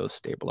a lot of those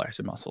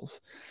stabilizer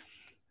muscles.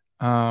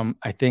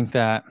 I think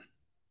that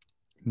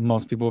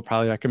most people would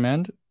probably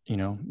recommend,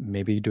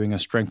 maybe doing a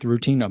strength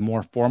routine, a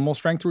more formal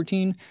strength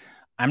routine.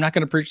 I'm not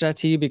going to preach that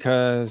to you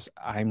because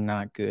I'm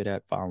not good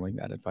at following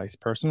that advice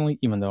personally,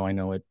 even though I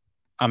know it.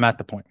 I'm at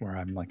the point where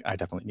I'm like, I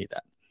definitely need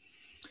that.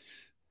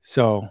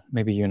 So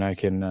maybe you and I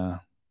can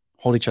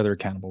hold each other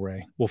accountable,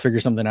 Ray. We'll figure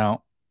something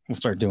out. We'll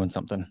start doing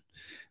something.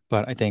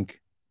 But I think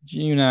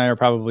you and I are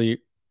probably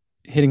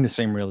hitting the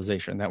same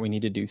realization that we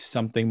need to do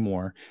something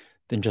more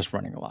than just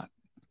running a lot.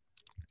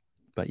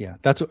 But yeah,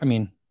 that's what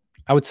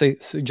I would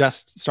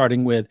suggest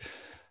starting with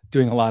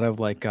doing a lot of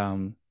like,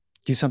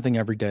 do something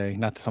every day,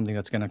 not something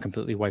that's going to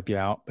completely wipe you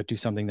out, but do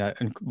something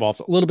that involves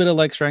a little bit of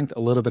leg strength, a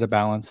little bit of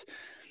balance,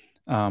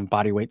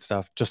 body weight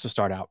stuff, just to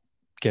start out.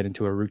 get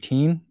into a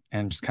routine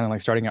and just kind of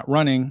like starting out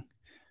running,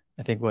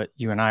 I think what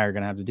you and I are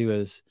going to have to do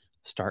is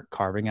start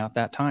carving out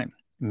that time,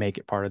 make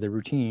it part of the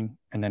routine,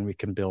 and then we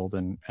can build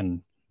and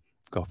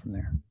go from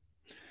there.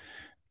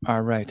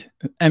 All right.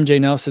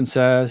 MJ Nelson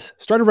says,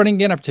 started running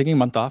again after taking a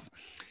month off.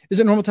 Is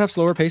it normal to have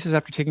slower paces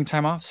after taking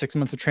time off? 6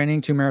 months of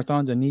training, 2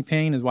 marathons, and knee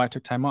pain is why I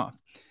took time off.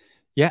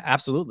 Yeah,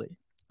 absolutely.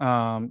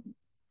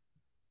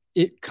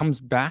 It comes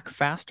back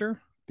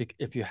faster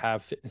if you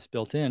have fitness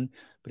built in,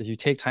 but if you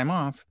take time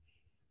off,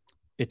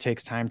 it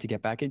takes time to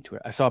get back into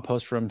it. I saw a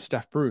post from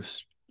Steph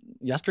Bruce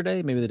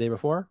yesterday, maybe the day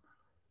before,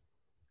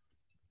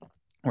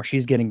 where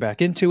she's getting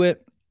back into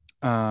it.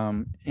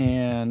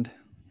 And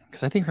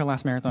because I think her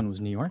last marathon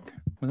was New York,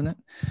 wasn't it?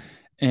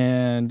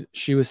 And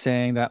she was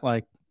saying that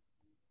like,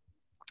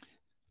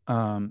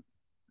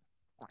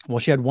 well,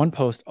 she had one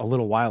post a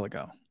little while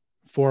ago,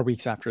 4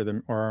 weeks after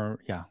the,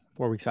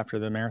 4 weeks after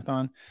the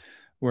marathon,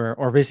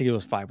 or basically it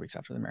was 5 weeks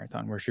after the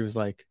marathon, where she was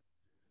like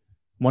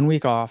 1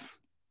 week off,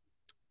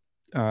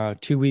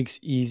 2 weeks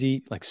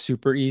easy, like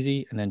super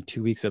easy, and then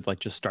 2 weeks of like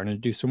just starting to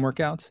do some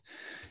workouts.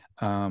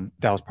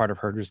 That was part of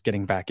her just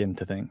getting back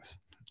into things.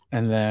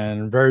 And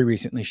then very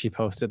recently she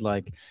posted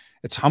like,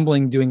 it's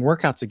humbling doing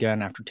workouts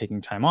again after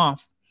taking time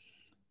off.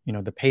 You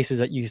know, the paces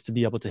that you used to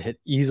be able to hit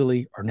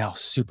easily are now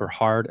super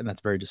hard, and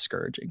that's very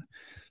discouraging.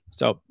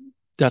 So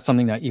that's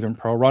something that even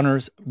pro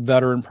runners,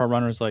 veteran pro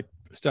runners like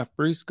Steph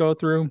Bruce go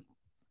through.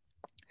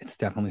 It's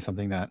definitely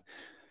something that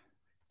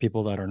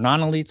people that are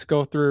non-elites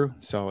go through.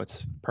 So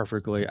it's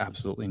perfectly,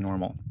 absolutely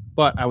normal.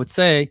 But I would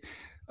say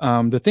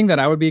the thing that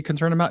I would be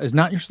concerned about is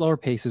not your slower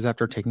paces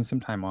after taking some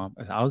time off.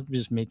 I would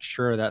just make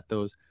sure that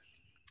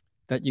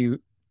that you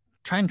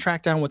try and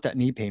track down what that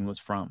knee pain was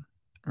from,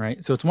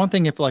 right? So it's one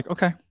thing if like,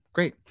 okay,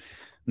 great,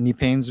 knee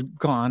pain's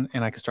gone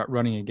and I can start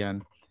running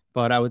again.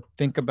 But I would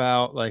think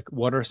about like,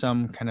 what are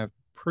some kind of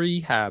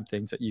prehab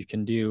things that you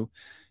can do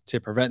to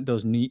prevent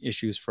those knee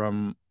issues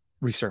from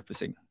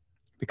resurfacing?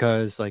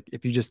 Because like,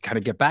 if you just kind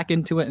of get back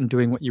into it and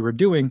doing what you were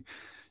doing,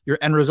 your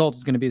end result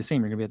is going to be the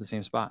same. You're going to be at the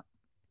same spot.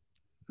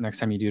 Next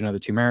time you do another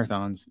 2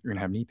 marathons, you're going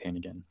to have knee pain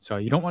again. So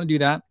you don't want to do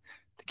that.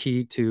 The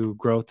key to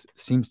growth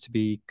seems to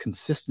be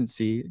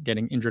consistency,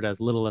 getting injured as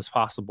little as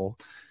possible.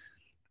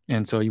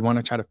 And so you want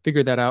to try to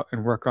figure that out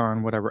and work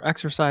on whatever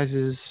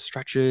exercises,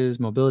 stretches,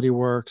 mobility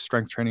work,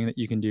 strength training that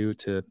you can do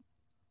to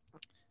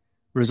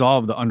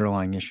resolve the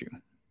underlying issue.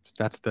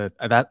 So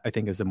that I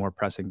think is the more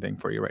pressing thing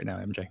for you right now,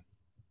 MJ.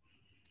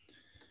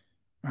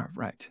 All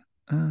right.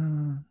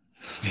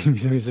 Stevie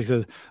 76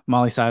 says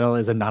Molly Seidel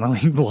is a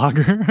non-elite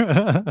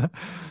blogger.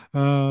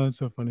 Oh, that's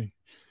so funny.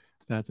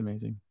 That's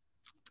amazing.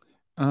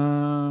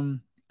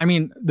 I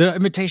mean, the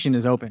invitation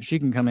is open. She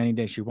can come any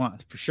day she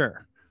wants, for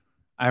sure.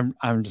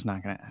 I'm just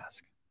not going to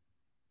ask.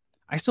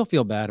 I still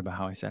feel bad about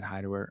how I said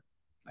hi to her,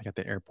 like at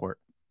the airport.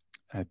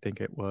 I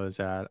think it was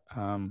at,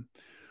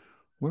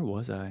 where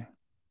was I?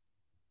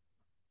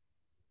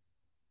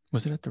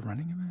 Was it at the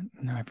running event?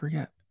 No, I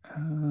forget.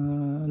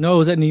 No, it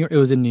was at New York. It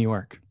was in New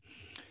York.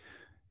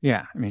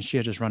 Yeah, I mean, she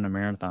had just run a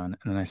marathon,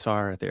 and then I saw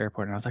her at the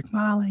airport, and I was like,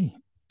 Molly,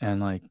 and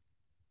like,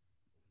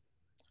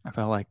 I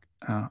felt like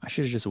I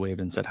should have just waved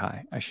and said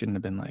hi. I shouldn't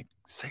have been like,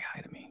 say hi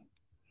to me.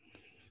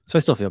 So I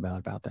still feel bad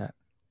about that.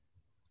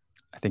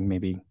 I think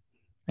maybe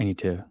I need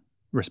to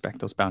respect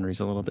those boundaries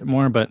a little bit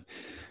more, but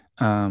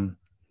yeah,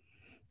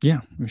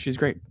 I mean, she's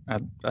great.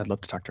 I'd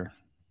love to talk to her.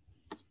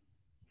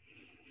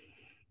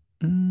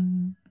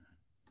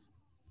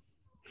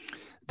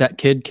 That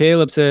kid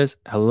Caleb says,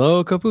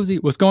 hello,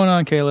 Kofuzi. What's going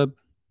on, Caleb?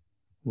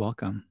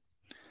 Welcome.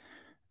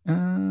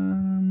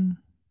 That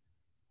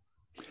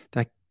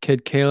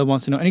kid Caleb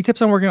wants to know, any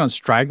tips on working on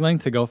stride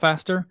length to go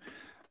faster?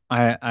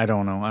 I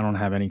don't know. I don't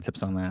have any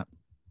tips on that.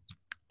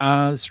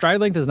 Stride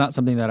length is not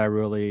something that I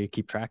really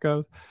keep track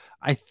of.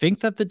 I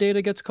think that the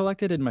data gets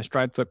collected in my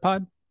Stride Foot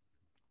Pod.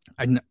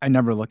 I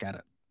never look at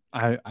it.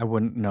 I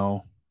wouldn't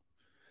know.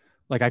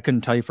 Like, I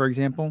couldn't tell you, for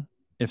example,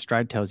 if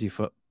Stride tells you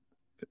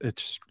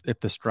if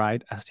the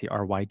Stride,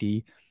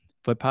 STRYD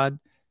Foot Pod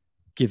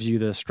gives you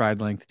the stride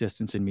length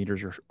distance in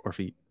meters or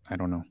feet. I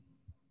don't know.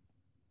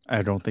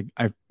 I don't think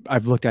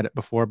I've looked at it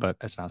before, but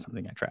it's not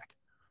something I track.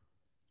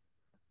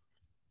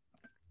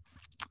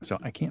 So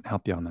I can't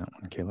help you on that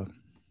one, Caleb.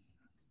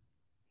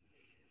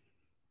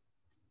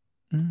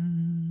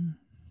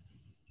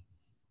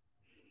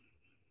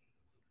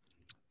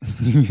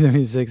 Stevie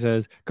 76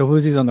 says,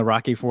 Kofuzi's on the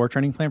Rocky IV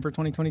training plan for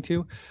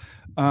 2022.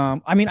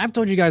 I mean, I've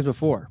told you guys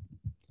before,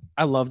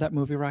 I love that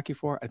movie, Rocky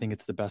IV. I think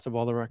it's the best of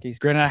all the Rockies.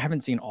 Granted, I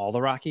haven't seen all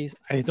the Rockies.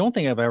 I don't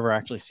think I've ever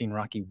actually seen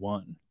Rocky I.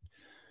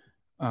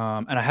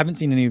 And I haven't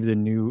seen any of the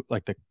new,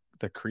 like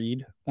the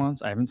Creed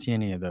ones. I haven't seen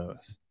any of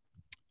those.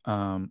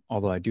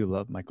 Although I do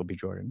love Michael B.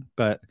 Jordan.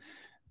 But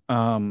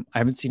I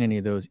haven't seen any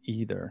of those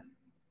either.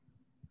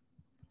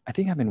 I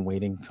think I've been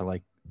waiting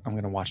to I'm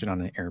going to watch it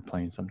on an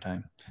airplane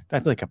sometime.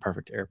 That's like a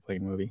perfect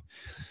airplane movie.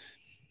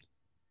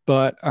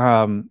 But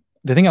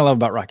the thing I love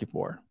about Rocky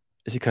IV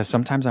is because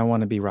sometimes I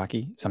want to be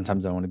Rocky.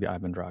 Sometimes I want to be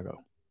Ivan Drago.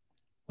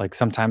 Like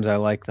sometimes I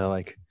like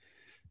the,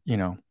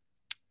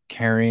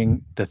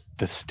 carrying the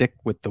stick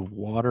with the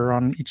water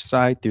on each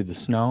side through the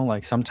snow.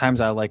 Like sometimes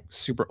I like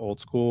super old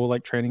school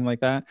like training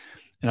like that,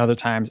 and other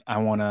times I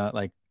want to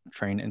like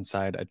train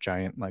inside a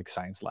giant like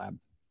science lab.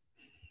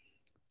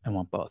 I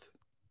want both.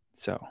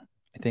 So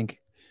I think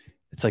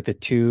it's like the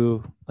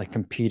two like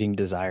competing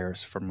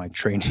desires for my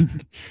training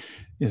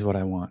is what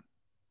I want.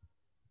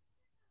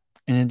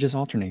 And it just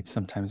alternates.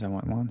 Sometimes I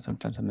want one,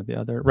 sometimes I'm at the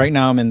other. Right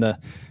now I'm in the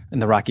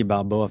Rocky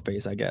Balboa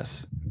phase, I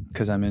guess,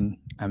 because I'm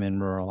in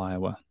rural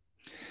Iowa.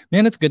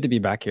 Man, it's good to be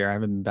back here. I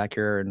haven't been back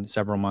here in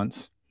several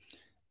months,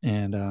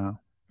 and I've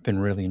been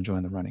really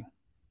enjoying the running.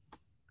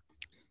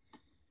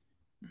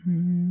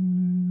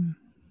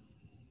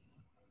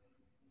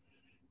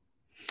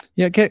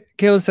 Yeah,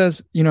 Caleb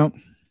says, he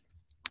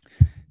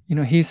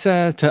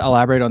says to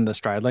elaborate on the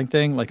stride length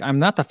thing. Like, I'm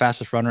not the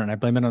fastest runner, and I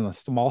blame it on the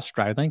small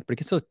stride length, but it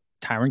gets so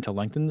tiring to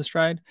lengthen the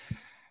stride.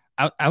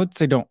 I would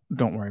say don't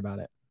worry about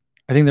it.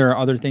 I think there are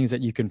other things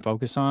that you can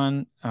focus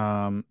on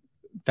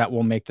that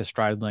will make the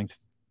stride length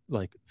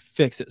like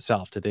fix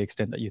itself to the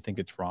extent that you think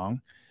it's wrong.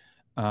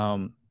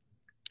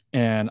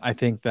 And I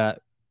think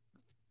that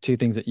two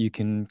things that you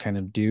can kind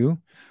of do.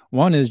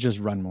 One is just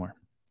run more,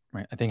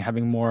 right? I think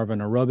having more of an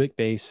aerobic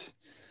base,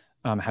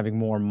 having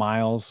more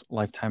miles,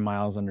 lifetime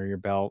miles under your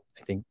belt,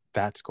 I think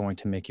that's going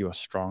to make you a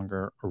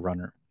stronger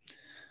runner.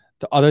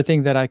 The other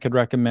thing that I could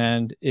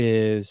recommend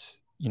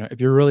is, if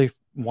you really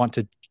want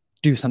to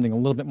do something a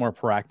little bit more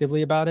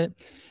proactively about it,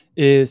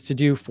 is to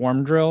do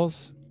form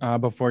drills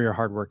before your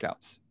hard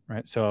workouts,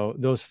 right? So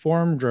those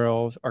form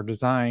drills are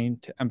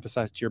designed to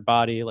emphasize to your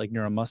body, like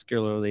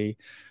neuromuscularly,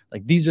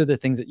 like these are the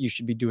things that you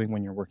should be doing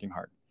when you're working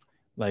hard,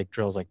 like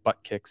drills like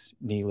butt kicks,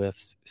 knee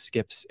lifts,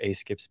 skips, A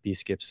skips, B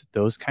skips,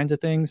 those kinds of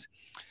things.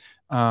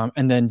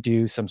 And then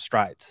do some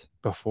strides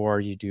before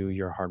you do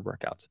your hard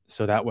workouts.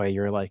 So that way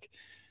you're like,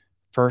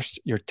 first,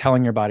 you're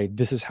telling your body,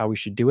 this is how we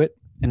should do it.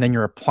 And then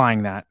you're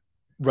applying that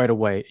right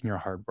away in your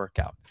hard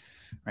workout,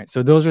 right?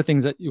 So those are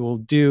things that you will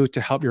do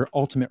to help your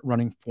ultimate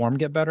running form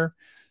get better.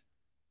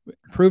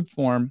 Improved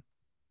form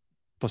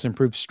plus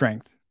improved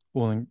strength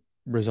will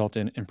result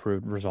in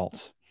improved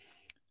results.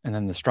 And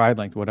then the stride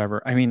length,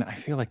 whatever. I mean, I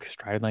feel like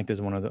stride length is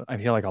I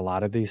feel like a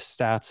lot of these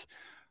stats,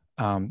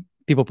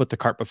 people put the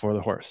cart before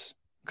the horse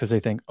because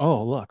they think,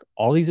 oh, look,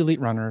 all these elite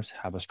runners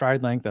have a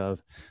stride length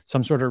of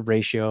some sort of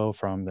ratio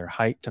from their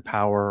height to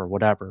power or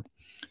whatever,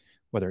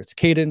 whether it's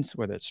cadence,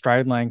 whether it's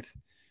stride length,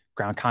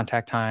 ground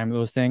contact time,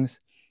 those things.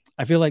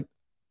 I feel like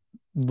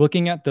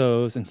looking at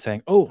those and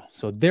saying, oh,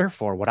 so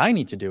therefore what I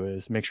need to do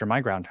is make sure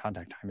my ground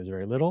contact time is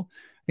very little. I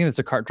think that's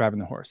a cart driving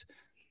the horse.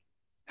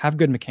 Have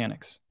good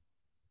mechanics,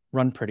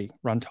 run pretty,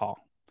 run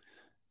tall,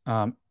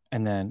 and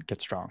then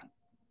get strong.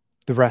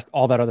 The rest,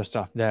 all that other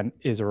stuff then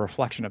is a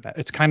reflection of that.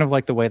 It's kind of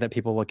like the way that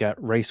people look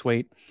at race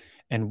weight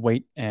and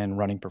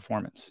running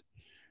performance,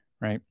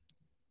 right?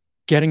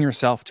 Getting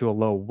yourself to a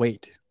low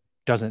weight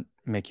doesn't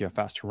make you a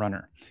faster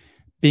runner.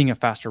 Being a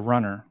faster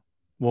runner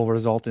will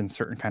result in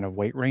certain kind of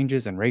weight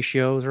ranges and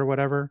ratios or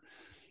whatever.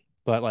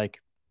 But like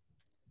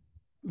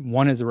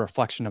one is a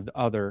reflection of the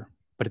other,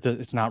 but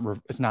it's not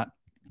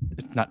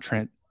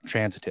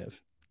transitive.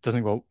 It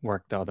doesn't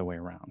work the other way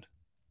around.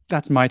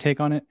 That's my take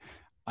on it.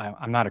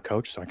 I'm not a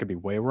coach, so I could be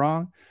way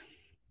wrong,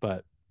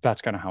 but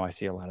that's kind of how I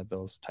see a lot of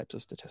those types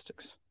of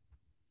statistics.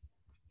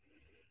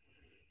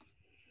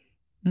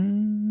 All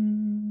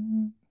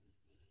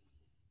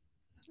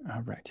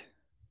right.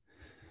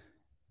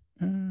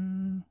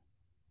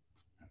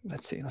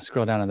 Let's see. Let's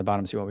scroll down on the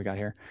bottom, see what we got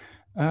here.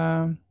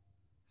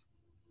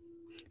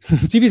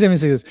 Stevie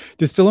Simmons says,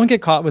 did Stallone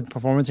get caught with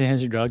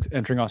performance-enhancing drugs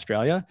entering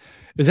Australia?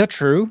 Is that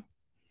true?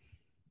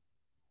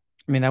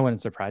 I mean, that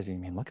wouldn't surprise me. I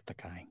mean, look at the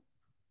guy.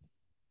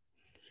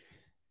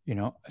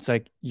 It's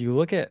like you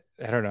look at,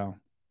 I don't know.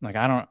 Like,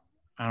 I don't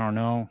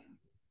know.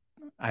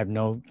 I have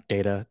no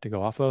data to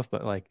go off of,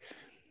 but like,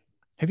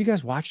 have you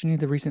guys watched any of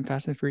the recent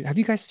Fast and Furious? Have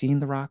you guys seen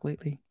The Rock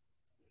lately?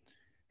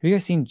 Have you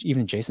guys seen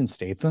even Jason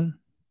Statham?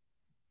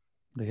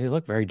 They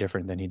look very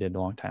different than he did a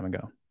long time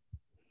ago.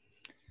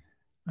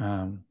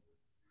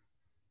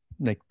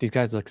 Like these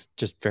guys look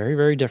just very,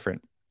 very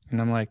different. And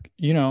I'm like,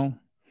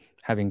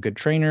 having good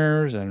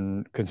trainers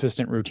and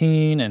consistent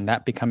routine and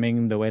that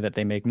becoming the way that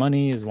they make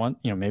money is one,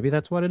 maybe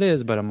that's what it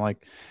is. But I'm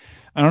like,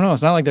 I don't know.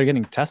 It's not like they're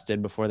getting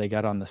tested before they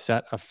got on the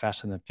set of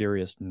Fast and the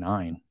Furious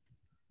 9.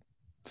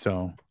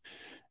 So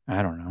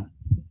I don't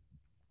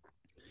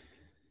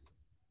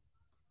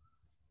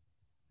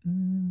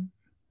know.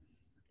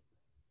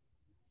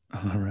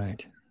 All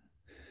right.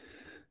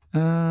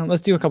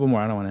 Let's do a couple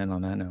more. I don't want to end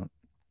on that note.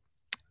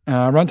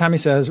 Ron Tommy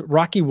says,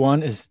 Rocky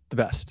 1 is the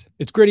best.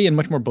 It's gritty and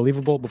much more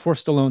believable before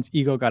Stallone's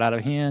ego got out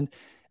of hand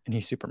and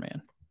he's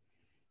Superman.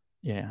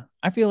 Yeah.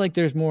 I feel like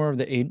there's more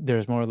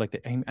like the,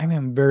 I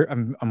mean,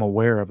 I'm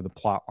aware of the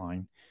plot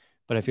line,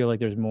 but I feel like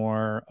there's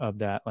more of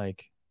that.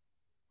 Like,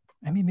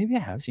 I mean, maybe I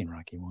have seen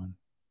Rocky 1.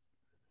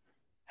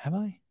 Have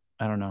I?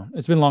 I don't know.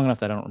 It's been long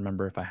enough that I don't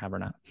remember if I have or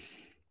not,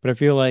 but I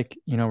feel like,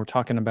 we're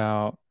talking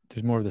about,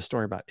 there's more of the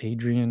story about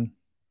Adrian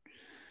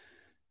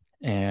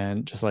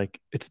and just like,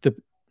 it's the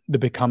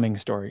becoming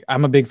story.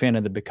 I'm a big fan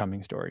of the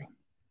becoming story.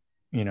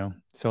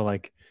 So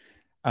like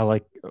I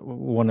like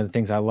one of the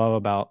things I love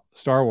about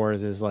Star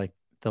Wars is like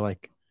the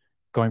like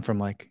going from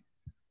like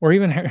or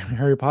even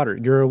Harry Potter,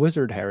 you're a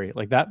wizard, Harry.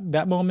 Like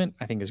that moment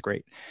I think is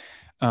great.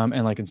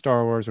 And like in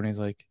Star Wars when he's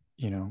like,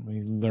 when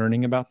he's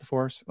learning about the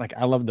Force, like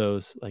I love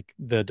those, like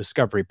the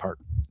discovery part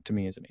to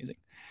me is amazing.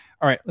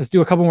 All right, let's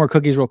do a couple more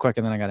cookies real quick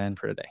and then I got to end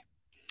for today.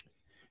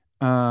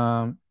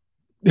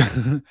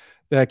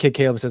 The kid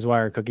Caleb says, why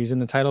are cookies in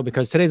the title?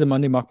 Because today's a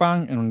Monday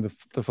mukbang and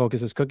the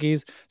focus is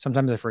cookies.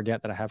 Sometimes I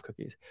forget that I have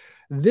cookies.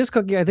 This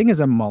cookie, I think, is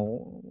a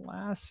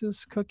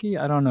molasses cookie.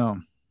 I don't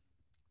know.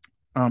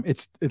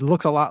 It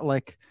looks a lot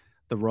like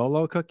the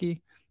Rolo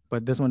cookie,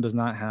 but this one does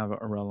not have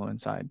a Rolo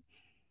inside.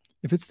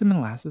 If it's the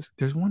molasses,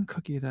 there's one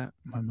cookie that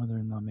my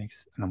mother-in-law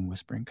makes, and I'm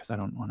whispering because I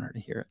don't want her to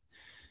hear it.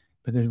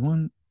 But there's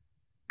one,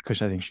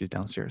 because I think she's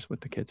downstairs with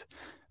the kids.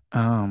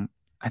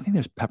 I think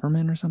there's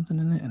peppermint or something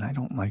in it, and I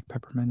don't like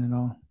peppermint at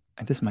all.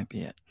 And this might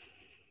be it.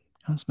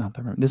 I don't smell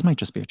peppermint. This might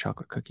just be a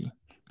chocolate cookie.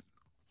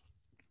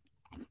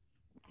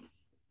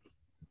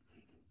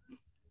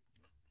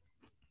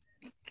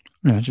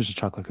 Yeah, it's just a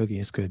chocolate cookie.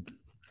 It's good.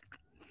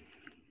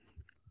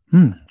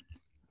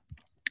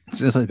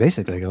 It's like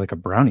basically like a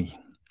brownie.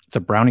 It's a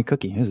brownie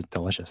cookie. This is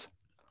delicious.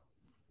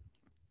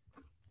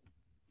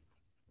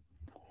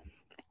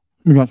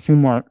 We got two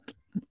more.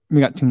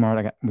 We got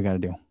to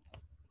do.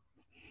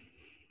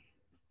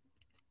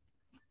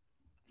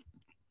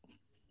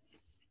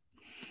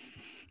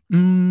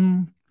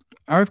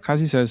 Arif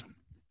Kazi says,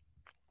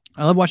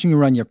 I love watching you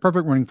run. You have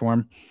perfect running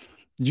form.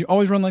 Did you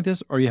always run like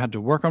this, or you had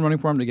to work on running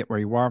form to get where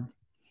you are?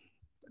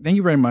 Thank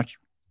you very much.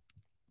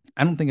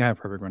 I don't think I have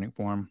perfect running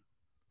form.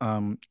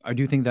 I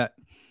do think that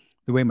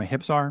the way my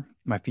hips are,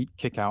 my feet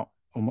kick out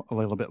a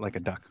little bit like a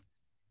duck.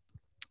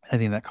 I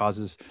think that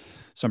causes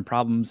some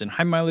problems in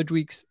high mileage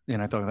weeks,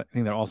 and I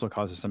think that also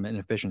causes some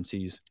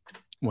inefficiencies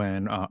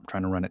when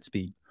trying to run at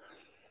speed.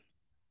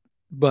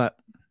 But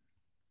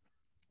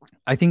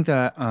I think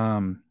that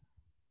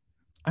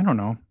I don't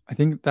know. I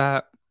think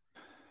that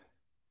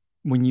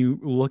when you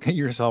look at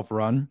yourself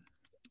run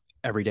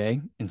every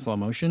day in slow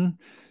motion,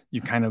 you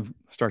kind of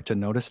start to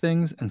notice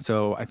things. And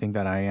so I think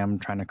that I am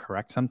trying to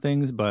correct some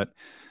things, but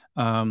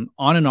on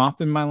and off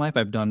in my life,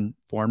 I've done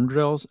form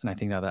drills, and I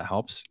think that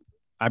helps.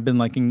 I've been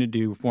liking to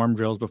do form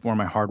drills before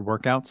my hard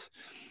workouts,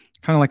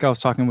 kind of like I was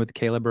talking with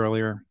Caleb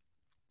earlier,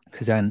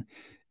 because then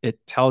it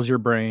tells your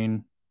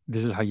brain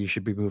this is how you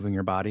should be moving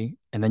your body,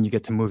 and then you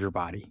get to move your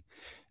body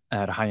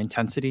at a high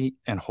intensity,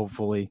 and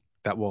hopefully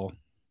that will,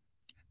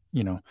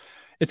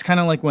 it's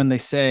kind of like when they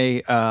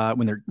say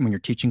when you're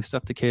teaching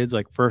stuff to kids,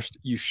 like first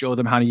you show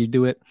them how you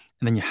do it,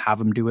 and then you have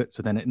them do it,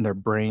 so then in their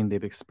brain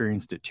they've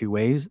experienced it two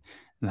ways,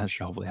 and that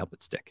should hopefully help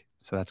it stick.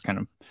 So that's kind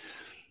of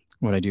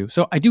what I do.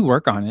 So I do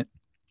work on it,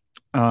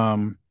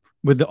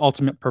 with the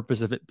ultimate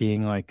purpose of it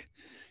being like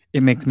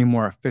it makes me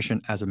more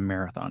efficient as a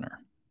marathoner,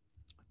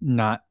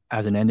 not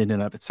as an end in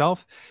and of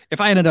itself.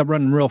 If I ended up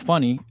running real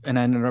funny and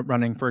I ended up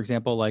running, for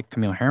example, like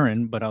Camille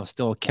Herron, but I was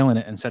still killing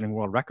it and setting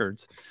world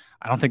records,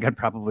 I don't think I'd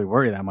probably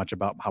worry that much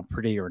about how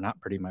pretty or not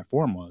pretty my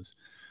form was.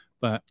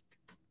 But,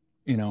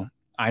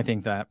 I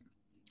think that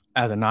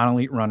as a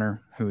non-elite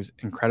runner who's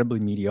incredibly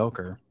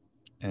mediocre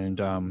and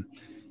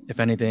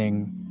if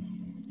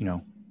anything,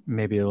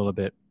 maybe a little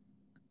bit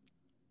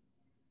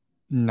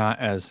not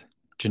as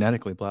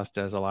genetically blessed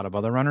as a lot of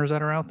other runners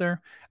that are out there,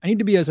 I need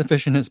to be as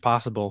efficient as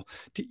possible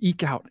to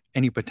eke out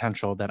any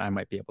potential that I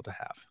might be able to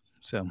have.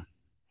 So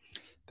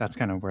that's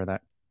kind of where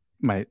that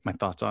my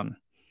thoughts on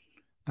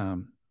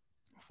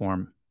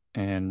form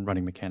and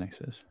running mechanics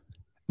is.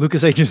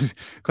 Lucas H is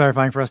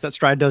clarifying for us that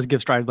Stride does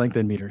give stride length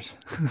in meters.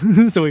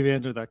 So we've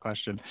answered that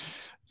question.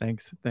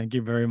 Thanks. Thank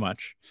you very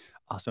much.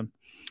 Awesome.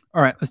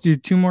 All right, let's do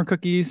two more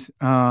cookies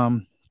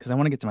because I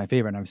want to get to my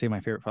favorite, and I've saved my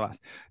favorite for last.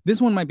 This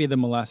one might be the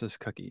molasses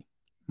cookie.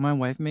 My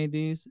wife made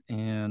these,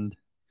 and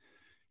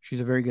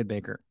she's a very good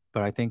baker,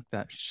 but I think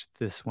that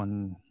this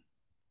one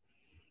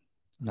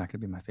is not going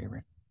to be my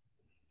favorite.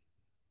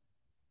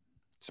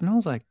 It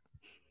smells like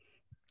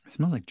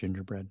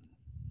gingerbread.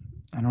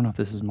 I don't know if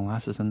this is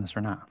molasses in this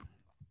or not.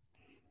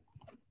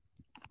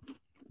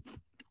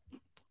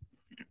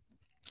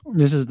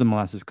 This is the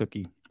molasses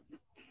cookie.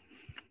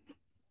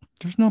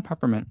 There's no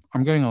peppermint.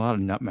 I'm getting a lot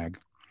of nutmeg.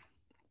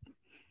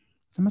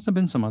 There must have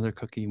been some other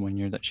cookie one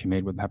year that she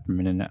made with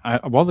peppermint in it.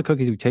 Of all the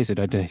cookies we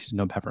tasted, I tasted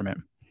no peppermint.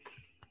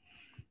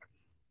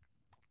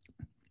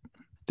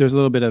 There's a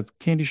little bit of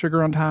candy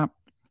sugar on top.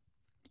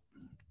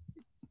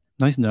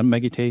 Nice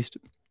nutmeggy taste.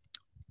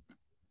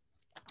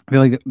 I feel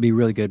like it would be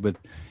really good with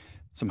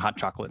some hot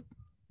chocolate.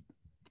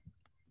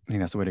 I think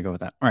that's the way to go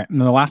with that. All right,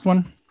 and the last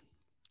one.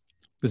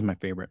 This is my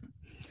favorite.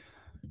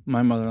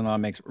 My mother-in-law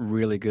makes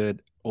really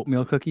good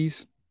oatmeal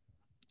cookies.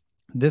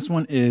 This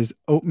one is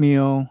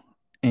oatmeal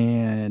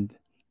and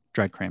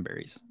dried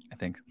cranberries, I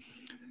think.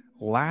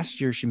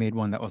 Last year, she made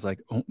one that was like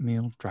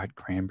oatmeal, dried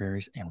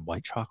cranberries, and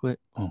white chocolate.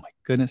 Oh my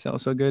goodness, that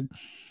was so good.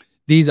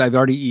 These I've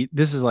already eaten.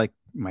 This is like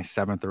my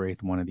 7th or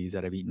 8th one of these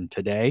that I've eaten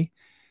today.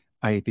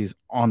 I ate these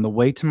on the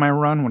way to my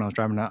run when I was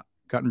driving to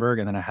Guttenberg,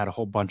 and then I had a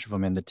whole bunch of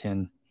them in the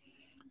tin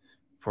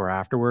for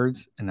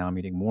afterwards, and now I'm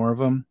eating more of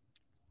them.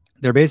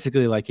 They're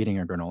basically like eating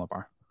a granola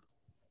bar.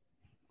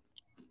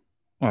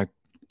 Like,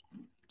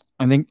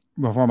 I think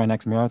before my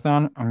next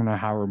marathon, I'm gonna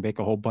have her bake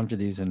a whole bunch of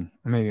these, and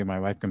maybe my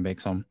wife can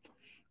bake some,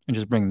 and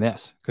just bring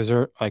this because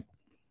they're like,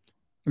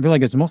 I feel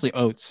like it's mostly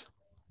oats,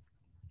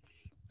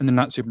 and they're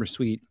not super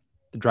sweet.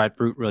 The dried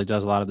fruit really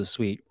does a lot of the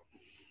sweet,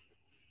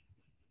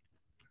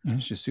 and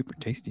it's just super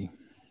tasty.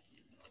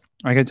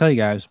 I can tell you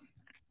guys,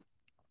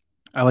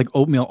 I like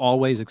oatmeal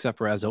always, except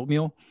for as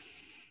oatmeal.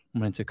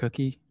 When it's a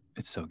cookie,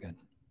 it's so good.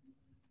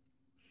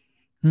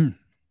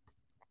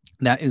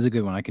 That is a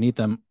good one. I can eat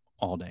them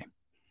all day.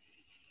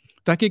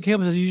 That kid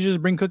Caleb says you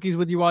just bring cookies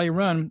with you while you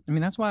run. I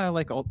mean, that's why I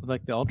like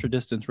the ultra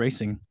distance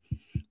racing.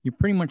 You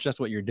pretty much that's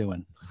what you're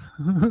doing.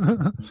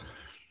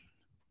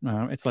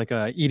 It's like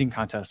a eating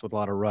contest with a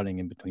lot of running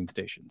in between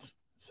stations.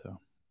 So,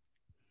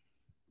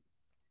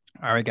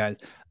 all right, guys.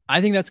 I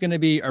think that's going to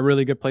be a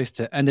really good place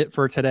to end it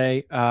for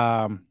today.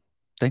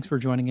 Thanks for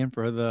joining in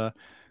for the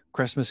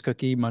Christmas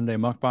Cookie Monday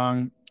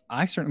mukbang.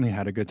 I certainly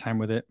had a good time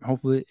with it.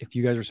 Hopefully, if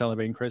you guys are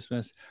celebrating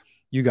Christmas,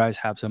 you guys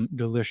have some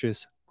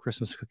delicious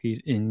Christmas cookies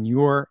in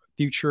your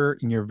future,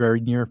 in your very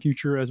near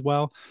future as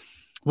well.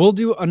 We'll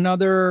do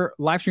another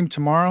live stream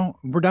tomorrow.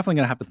 We're definitely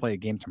going to have to play a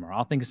game tomorrow.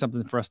 I'll think of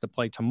something for us to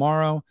play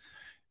tomorrow.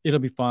 It'll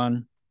be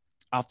fun.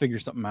 I'll figure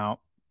something out.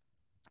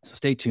 So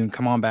stay tuned.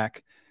 Come on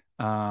back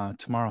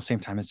tomorrow, same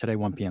time as today,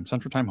 1 p.m.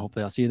 Central Time.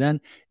 Hopefully I'll see you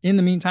then. In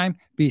the meantime,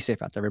 be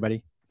safe out there,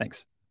 everybody.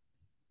 Thanks.